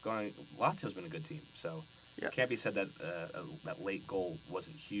them off. Lazio's been a good team, so Yeah. it can't be said that that late goal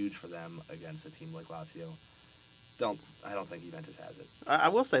wasn't huge for them against a team like Lazio. I don't think Juventus has it. I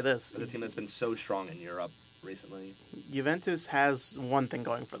will say this. It's a team that's been so strong in Europe recently. Juventus has one thing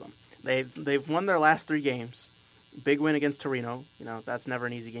going for them. They've won their last 3 games. Big win against Torino. That's never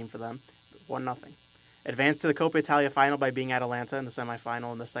an easy game for them. 1-0. Advanced to the Coppa Italia final by being Atalanta in the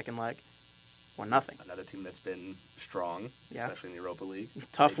semifinal in the second leg. 1-0. Another team that's been strong, Yeah. especially in the Europa League.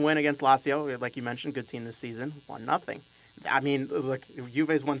 Tough win against Lazio, like you mentioned, good team this season. 1-0. I mean, look,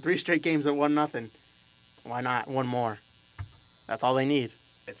 Juve's won 3 straight games at 1-0. Why not one more? That's all they need.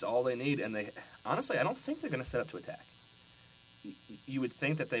 It's all they need, and honestly, I don't think they're going to set up to attack. You would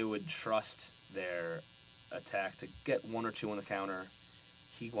think that they would trust their attack to get 1 or 2 on the counter,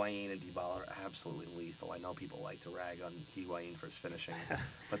 Higuain and Dybala are absolutely lethal. I know people like to rag on Higuain for his finishing,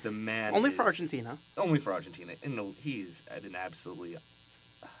 but the man Only for Argentina. Only for Argentina. And he's been absolutely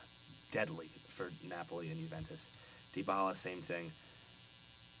deadly for Napoli and Juventus. Dybala, same thing.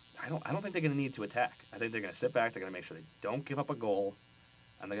 I don't think they're going to need to attack. I think they're going to sit back. They're going to make sure they don't give up a goal,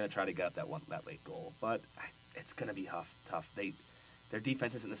 and they're going to try to get up that late goal. But it's going to be tough. Their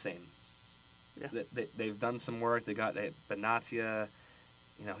defense isn't the same. Yeah. They've done some work. They got Benatia.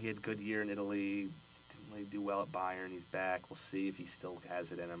 He had a good year in Italy. Didn't really do well at Bayern. He's back. We'll see if he still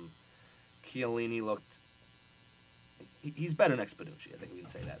has it in him. Chiellini looked... He's better next to Bonucci. I think we can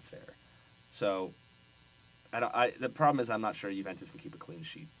say that's fair. So, the problem is I'm not sure Juventus can keep a clean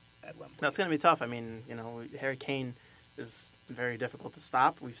sheet at Wembley. That's going to be tough. I mean, Harry Kane is very difficult to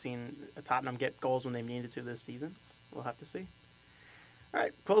stop. We've seen Tottenham get goals when they needed to this season. We'll have to see. All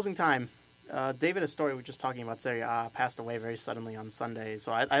right, closing time. David Astori, we were just talking about Serie A, passed away very suddenly on Sunday.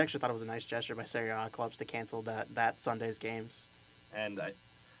 So I actually thought it was a nice gesture by Serie A clubs to cancel that Sunday's games. And a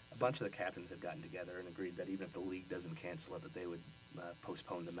bunch of the captains have gotten together and agreed that even if the league doesn't cancel it, that they would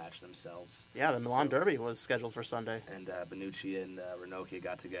postpone the match themselves. Yeah, the Milan Derby was scheduled for Sunday. And Bonucci and Ranocchia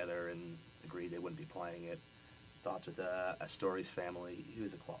got together and agreed they wouldn't be playing it. Thoughts with Astori's family. He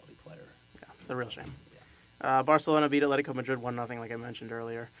was a quality player. Yeah, it's a real shame. Yeah. Barcelona beat Atletico Madrid 1-0, like I mentioned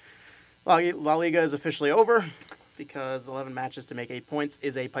earlier. La Liga is officially over because 11 matches to make 8 points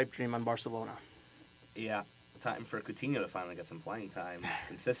is a pipe dream on Barcelona. Yeah, time for Coutinho to finally get some playing time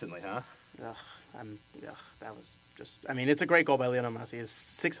consistently, huh? That was just... I mean, it's a great goal by Lionel Messi. He's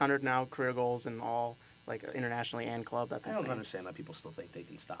 600 now career goals in all, like internationally and club. That's insane. I don't understand how people still think they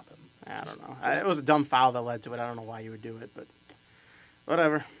can stop him. I don't know. It was a dumb foul that led to it. I don't know why you would do it, but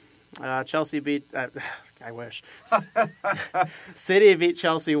whatever. Chelsea beat... I wish. City beat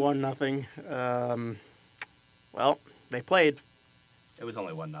Chelsea 1-0. Well, they played. It was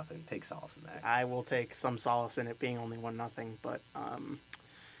only 1-0. Take solace in that. I will take some solace in it being only 1-0, but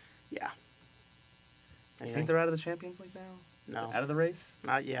yeah. You think they're out of the Champions League now? No. Out of the race?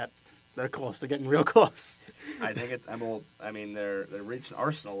 Not yet. They're close. They're getting real close. I think they're reaching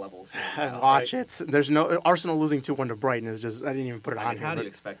Arsenal levels here now, Watch right? it. There's no Arsenal losing 2-1 to Brighton is just... I didn't even put it on here. How do you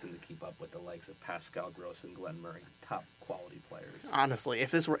expect them to keep up with the likes of Pascal Gross and Glenn Murray, top quality players? Honestly,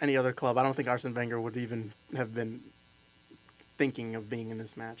 if this were any other club, I don't think Arsene Wenger would even have been thinking of being in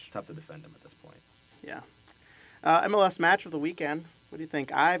this match. It's tough to defend him at this point. Yeah. MLS match of the weekend. What do you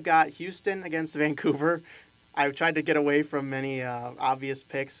think? I've got Houston against Vancouver. I've tried to get away from many obvious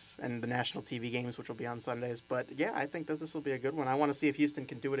picks and the national TV games, which will be on Sundays. But, yeah, I think that this will be a good one. I want to see if Houston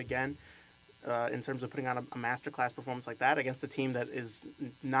can do it again in terms of putting on a masterclass performance like that against a team that is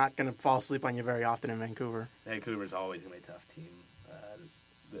not going to fall asleep on you very often in Vancouver. Vancouver's always going to be a tough team.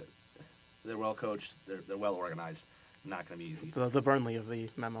 They're well coached. They're well organized. Not going to be easy. The Burnley of the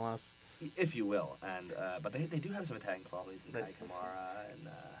MLS. If you will. And but they do have some attacking qualities in Kai Kamara and...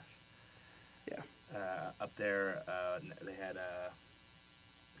 up there, they had a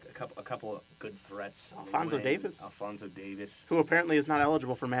couple of good threats. Alphonso Davies. Who apparently is not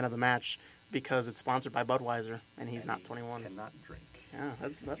eligible for Man of the Match because it's sponsored by Budweiser, and he's not 21. Cannot drink. Yeah,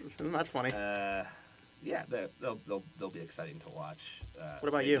 isn't that funny? Yeah, they'll be exciting to watch. What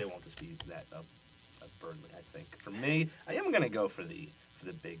about you? They won't just be that Burnley, I think. For me, I am going to go for the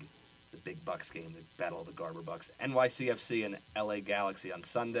big Bucks game, the Battle of the Garber Bucks. NYCFC and LA Galaxy on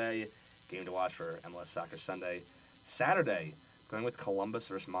Sunday. Game to watch for MLS Soccer Sunday. Saturday, going with Columbus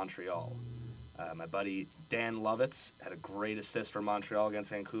versus Montreal. My buddy Dan Lovitz had a great assist for Montreal against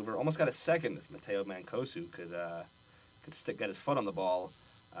Vancouver. Almost got a second if Mateo Mancosu could get his foot on the ball.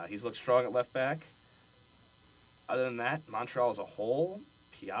 He's looked strong at left back. Other than that, Montreal as a whole,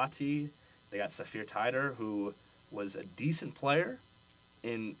 Piatti, they got Safir Taider, who was a decent player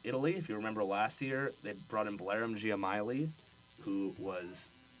in Italy. If you remember last year, they brought in Blairam Giamaili, who was...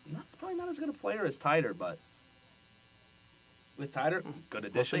 probably not as good a player as Taider, but with Taider, good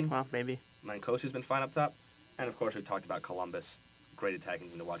addition. Well, maybe. Mancosu's been fine up top. And, of course, we talked about Columbus. Great attacking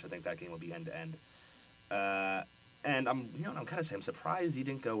team to watch. I think that game will be end-to-end. And I'm kind of saying, I'm surprised you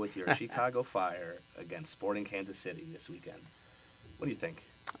didn't go with your Chicago Fire against Sporting Kansas City this weekend. What do you think?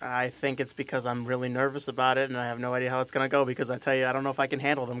 I think it's because I'm really nervous about it, and I have no idea how it's going to go because I tell you, I don't know if I can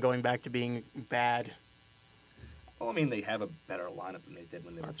handle them going back to being bad. Well, I mean, they have a better lineup than they did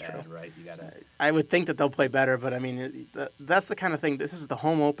when they were bad, true. Right? You gotta. I would think that they'll play better, but I mean, that's the kind of thing. This is the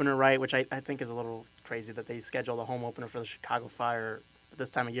home opener, right? Which I think is a little crazy that they schedule the home opener for the Chicago Fire at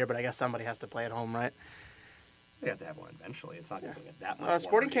this time of year. But I guess somebody has to play at home, right? They have to have one eventually. It's not going to get that much.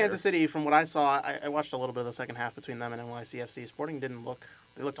 Sporting Kansas City, from what I saw, I watched a little bit of the second half between them and NYCFC. Sporting didn't look.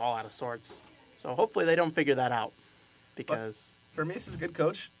 They looked all out of sorts. So hopefully they don't figure that out, because. Vermees is a good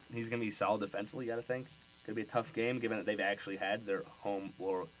coach. He's going to be solid defensively, you got to think. Going to be a tough game, given that they've actually had their home,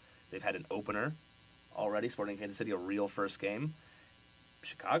 or they've had an opener already, Sporting Kansas City, a real first game.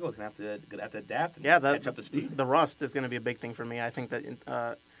 Chicago's going to have to adapt and catch up to speed. The rust is going to be a big thing for me. I think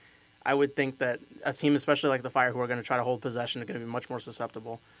that I would think that a team, especially like the Fire, who are going to try to hold possession, are going to be much more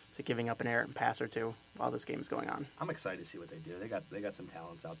susceptible to giving up an errant pass or two while this game is going on. I'm excited to see what they do. They got some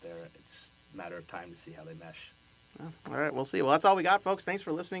talents out there. It's just a matter of time to see how they mesh. Well, all right, we'll see. Well, that's all we got, folks. Thanks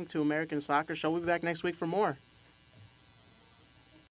for listening to American Soccer Show. We'll be back next week for more.